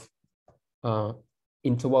of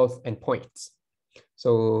intervals and points.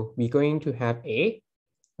 So we're going to have A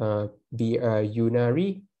be a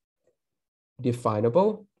unary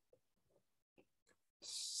definable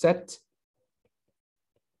set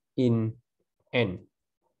in N.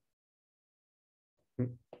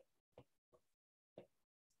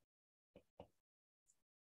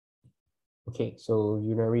 Okay, so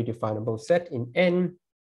unary definable set in N.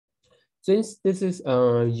 Since this is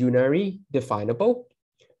a unary definable,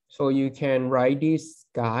 so you can write this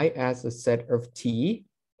guy as a set of T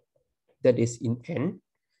that is in N,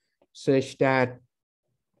 such that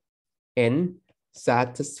N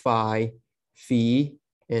satisfy phi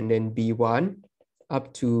and then B1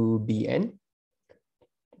 up to Bn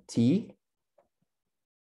T,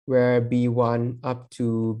 where B1 up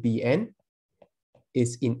to Bn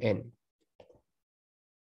is in N.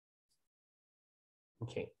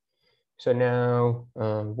 Okay, so now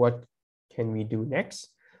what can we do next?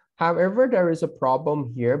 However, there is a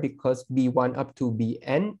problem here because B1 up to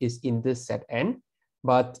Bn is in this set N,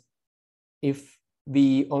 but if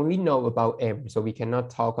we only know about M, so we cannot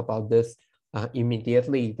talk about this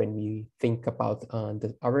immediately when we think about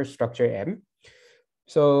the other structure M.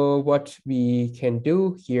 So what we can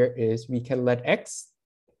do here is we can let X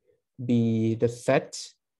be the set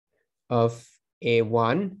of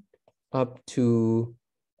A1 up to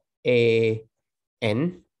An,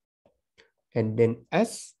 and then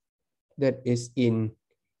S that is in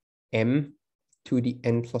M to the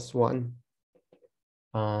N plus 1,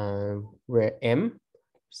 where M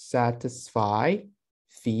satisfy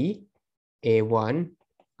phi A1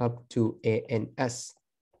 up to ANS.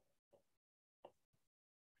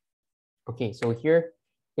 Okay, so here,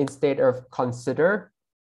 instead of consider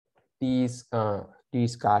these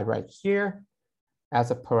guys right here as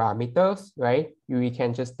a parameters, right? We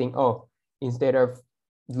can just think, oh, instead of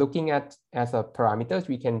looking at as a parameters,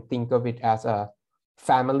 we can think of it as a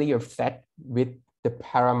family of set with the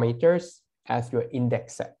parameters as your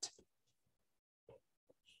index set.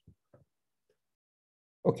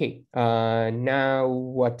 Okay, now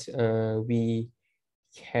what we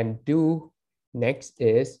can do next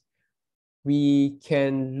is we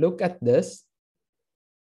can look at this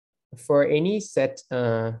for any set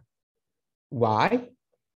y,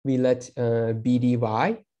 we let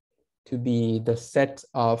BDY to be the set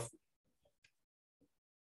of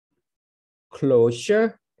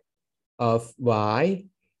closure of y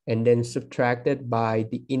and then subtracted by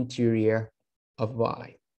the interior of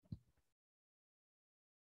y.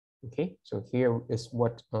 Okay, so here is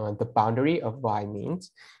what the boundary of y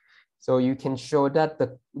means. So you can show that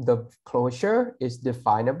the closure is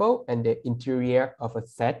definable and the interior of a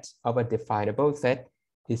set of a definable set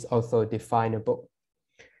is also definable.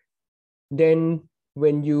 Then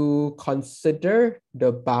when you consider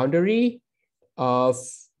the boundary of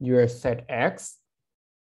your set X,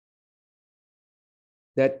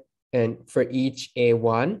 that and for each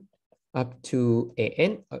A1 up to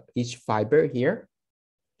AN, each fiber here,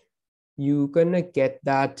 you're gonna get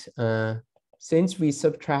that since we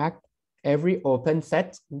subtract every open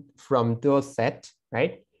set from those sets,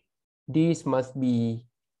 right? These must be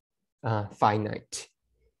finite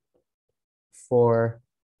for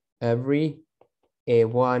every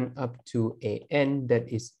A1 up to AN that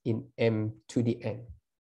is in M to the N.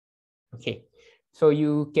 Okay, so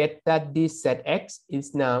you get that this set X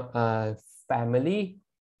is now a family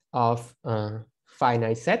of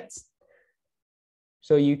finite sets.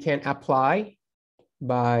 So you can apply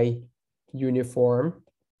by uniform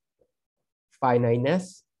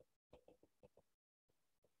finiteness.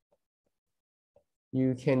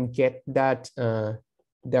 You can get that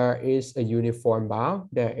there is a uniform bound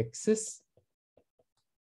that exists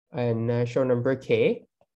and natural number K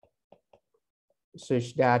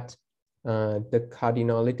such that the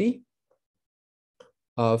cardinality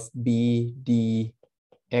of B, D,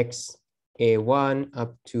 X, A1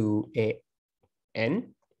 up to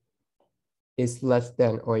AN is less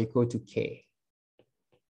than or equal to K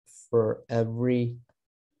for every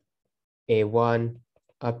A1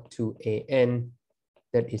 up to AN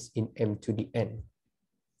that is in M to the N.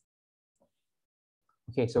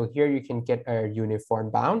 Okay, so here you can get a uniform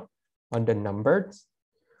bound on the numbers.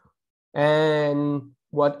 And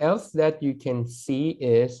what else that you can see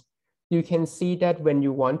is, you can see that when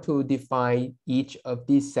you want to define each of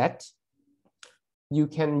these sets, you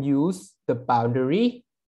can use the boundary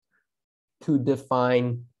to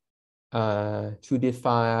define your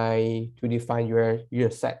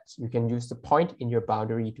sets. You can use the point in your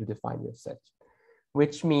boundary to define your set,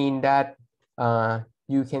 which means that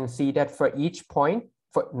you can see that for each point,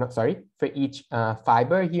 for each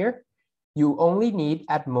fiber here, you only need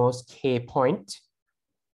at most K point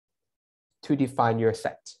to define your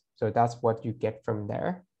set. So that's what you get from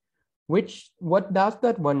there. What does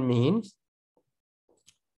that one mean?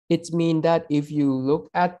 It means that if you look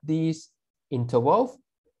at these intervals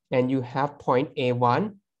and you have point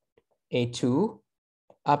A1, A2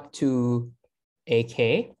 up to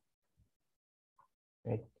AK,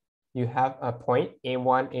 right? You have a point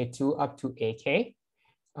A1, A2 up to AK.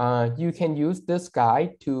 You can use this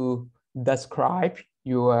guy to describe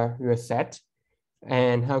your set.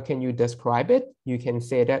 And how can you describe it? You can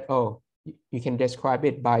say that, oh, you can describe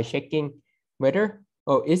it by checking whether,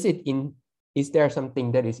 oh, is there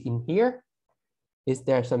something that is in here? Is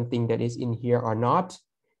there something that is in here or not?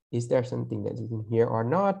 Is there something that is in here or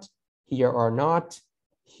not? Here or not?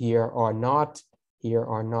 Here or not? Here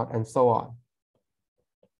or not? And so on.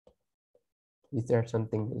 Is there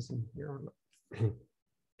something that is in here or not?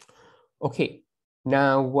 Okay,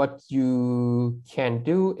 now what you can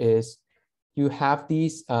do is you have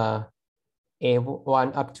these A1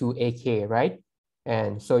 up to AK, right?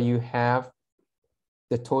 And so you have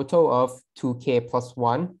the total of 2K plus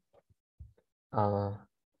 1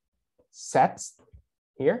 sets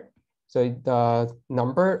here. So the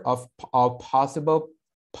number of possible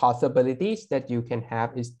possibilities that you can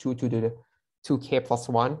have is 2 to the 2K plus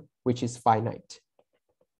 1, which is finite.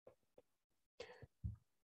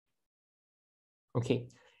 Okay,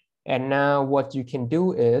 and now what you can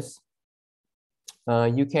do is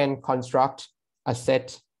you can construct a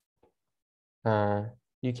set.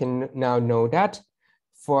 You can now know that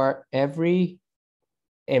for every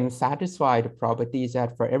M satisfy the properties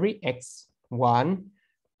that for every x1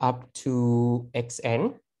 up to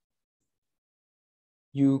xn,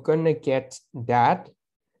 you're gonna get that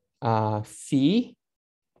phi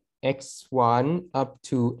x1 up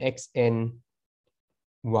to xn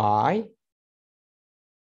y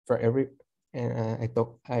for every,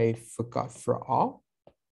 I forgot for all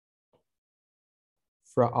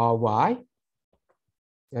y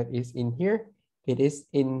that is in here. It is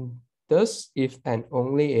in this if and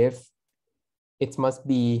only if it must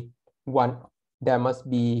be one, there must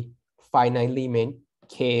be finitely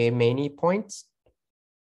many points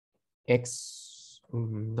x,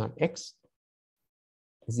 not x,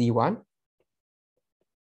 z1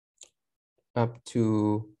 up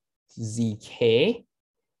to zk,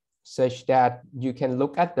 such that you can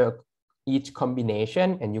look at each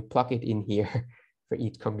combination and you plug it in here for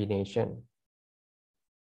each combination.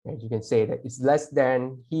 Right? You can say that it's less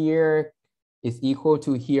than here, is equal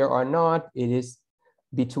to here or not, it is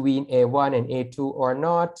between A1 and A2 or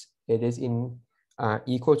not, it is in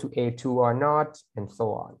equal to A2 or not, and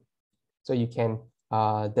so on. So you can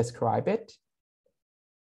describe it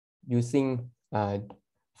using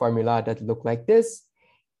formula that look like this.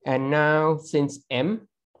 And now since M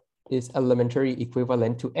is elementary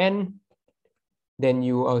equivalent to N, then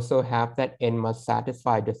you also have that N must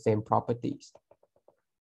satisfy the same properties,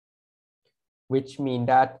 which means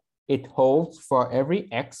that it holds for every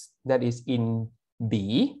X that is in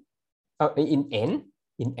B, in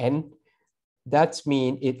N, that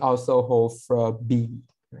means it also holds for B,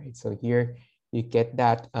 right? So here you get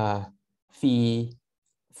that phi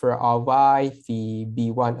for all Y, phi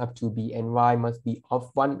B1 up to BNY must be of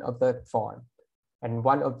one of that form. And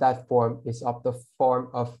one of that form is of the form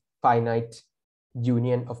of finite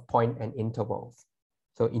union of point and intervals.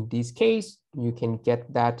 So in this case, you can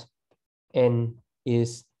get that N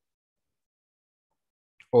is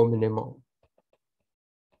O-minimal.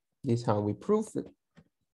 This is how we prove it.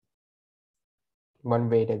 One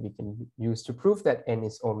way that we can use to prove that N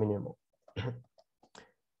is O-minimal.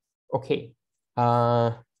 Okay,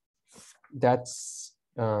 that's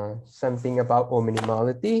something about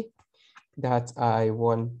O-minimality that I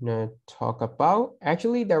want to talk about.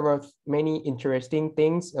 Actually, there were many interesting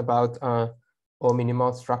things about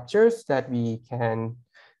O-minimal structures that we can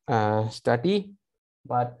study,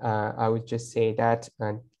 but I would just say that,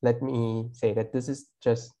 let me say that this is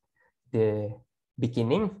just the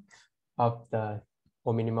beginning of the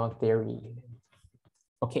O-minimal theory.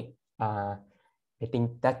 Okay, I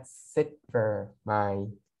think that's it for my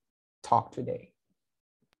talk today.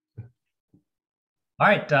 All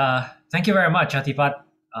right, thank you very much, Athipat.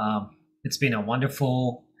 It's been a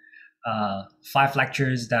wonderful 5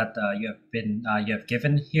 lectures that you have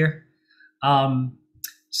given here.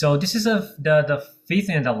 So this is the 5th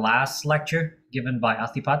and the last lecture given by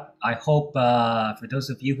Athipat. I hope for those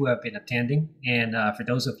of you who have been attending and for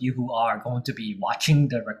those of you who are going to be watching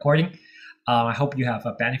the recording, I hope you have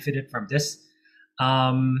benefited from this.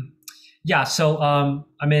 Yeah, so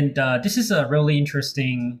I mean, this is a really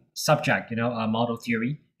interesting subject, you know, model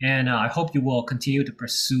theory, and I hope you will continue to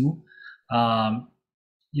pursue,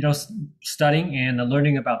 you know, studying and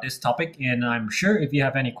learning about this topic. And I'm sure if you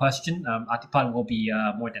have any question, Athipat will be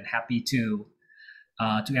more than happy to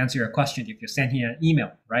answer your question if you send him an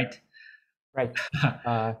email, right? Right.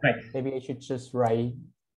 Right. Maybe I should just write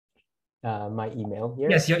my email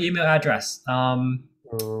here. Yes, your email address. Let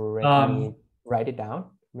me write it down.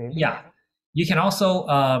 Maybe. Yeah, you can also.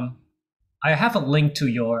 I have a link to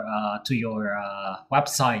your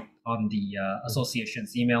website on the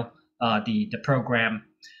association's email, the program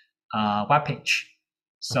webpage.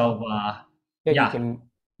 So yeah,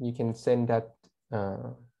 you can send that.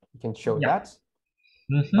 You can show that.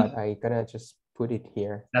 But I gonna just put it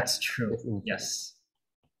here. That's true. Yes,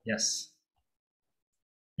 yes,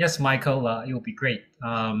 yes, Michael. It will be great.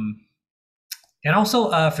 And also,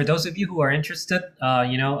 for those of you who are interested,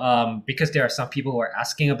 you know, because there are some people who are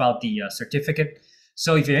asking about the certificate.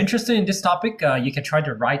 So if you're interested in this topic, you can try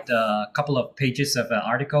to write a couple of pages of an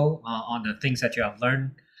article on the things that you have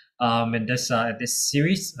learned in this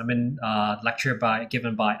series. I mean, lecture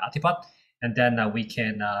given by Athipat, and then we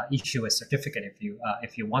can issue a certificate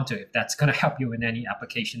if you want to, if that's going to help you in any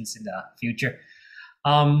applications in the future.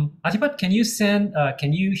 Athipat, can you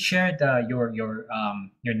share your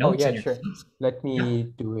notes? Oh yeah, sure. Let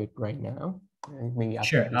me do it right now. Maybe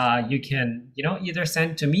sure. You can, you know, either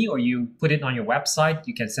send to me or you put it on your website.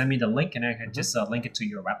 You can send me the link, and I can just link it to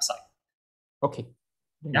your website. Okay.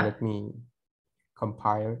 Then yeah. Let me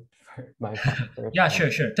compile my first. Yeah, sure.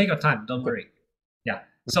 Take your time. Don't worry. Yeah.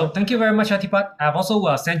 So thank you very much, Athipat. I've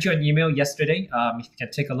also sent you an email yesterday. If you can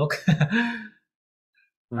take a look.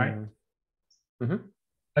 Right. Mm-hmm.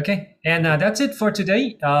 Okay, and that's it for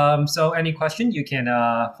today. So any question you can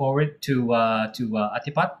forward to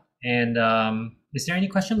Athipat. And is there any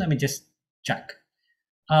question? Let me just check.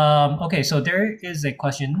 Okay, so there is a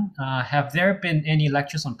question. Have there been any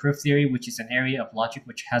lectures on proof theory, which is an area of logic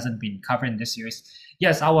which hasn't been covered in this series?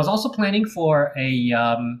 Yes, I was also planning for a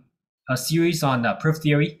series on proof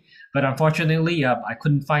theory, but unfortunately, I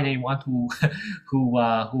couldn't find anyone who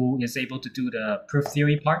who is able to do the proof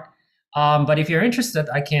theory part. But if you're interested,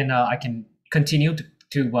 I can continue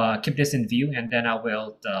to keep this in view, and then I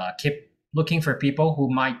will keep looking for people who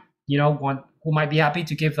might who might be happy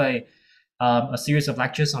to give a series of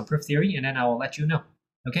lectures on proof theory, and then I will let you know.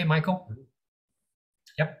 Okay, Michael?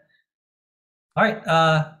 Yep. All right.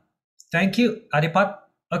 Thank you, Athipat.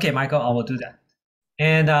 Okay, Michael, I will do that.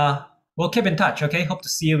 And we'll keep in touch, okay? Hope to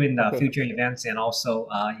see you in future events, and also,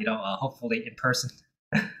 hopefully in person.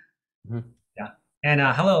 Yeah. And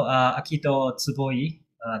hello, Akito Tsuboi.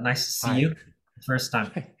 Nice to see you. First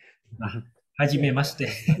time.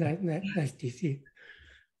 Hajimemashite. Nice to see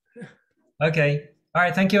you. Okay. All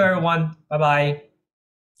right. Thank you, everyone. Bye-bye.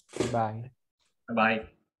 Bye.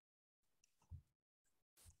 Bye-bye.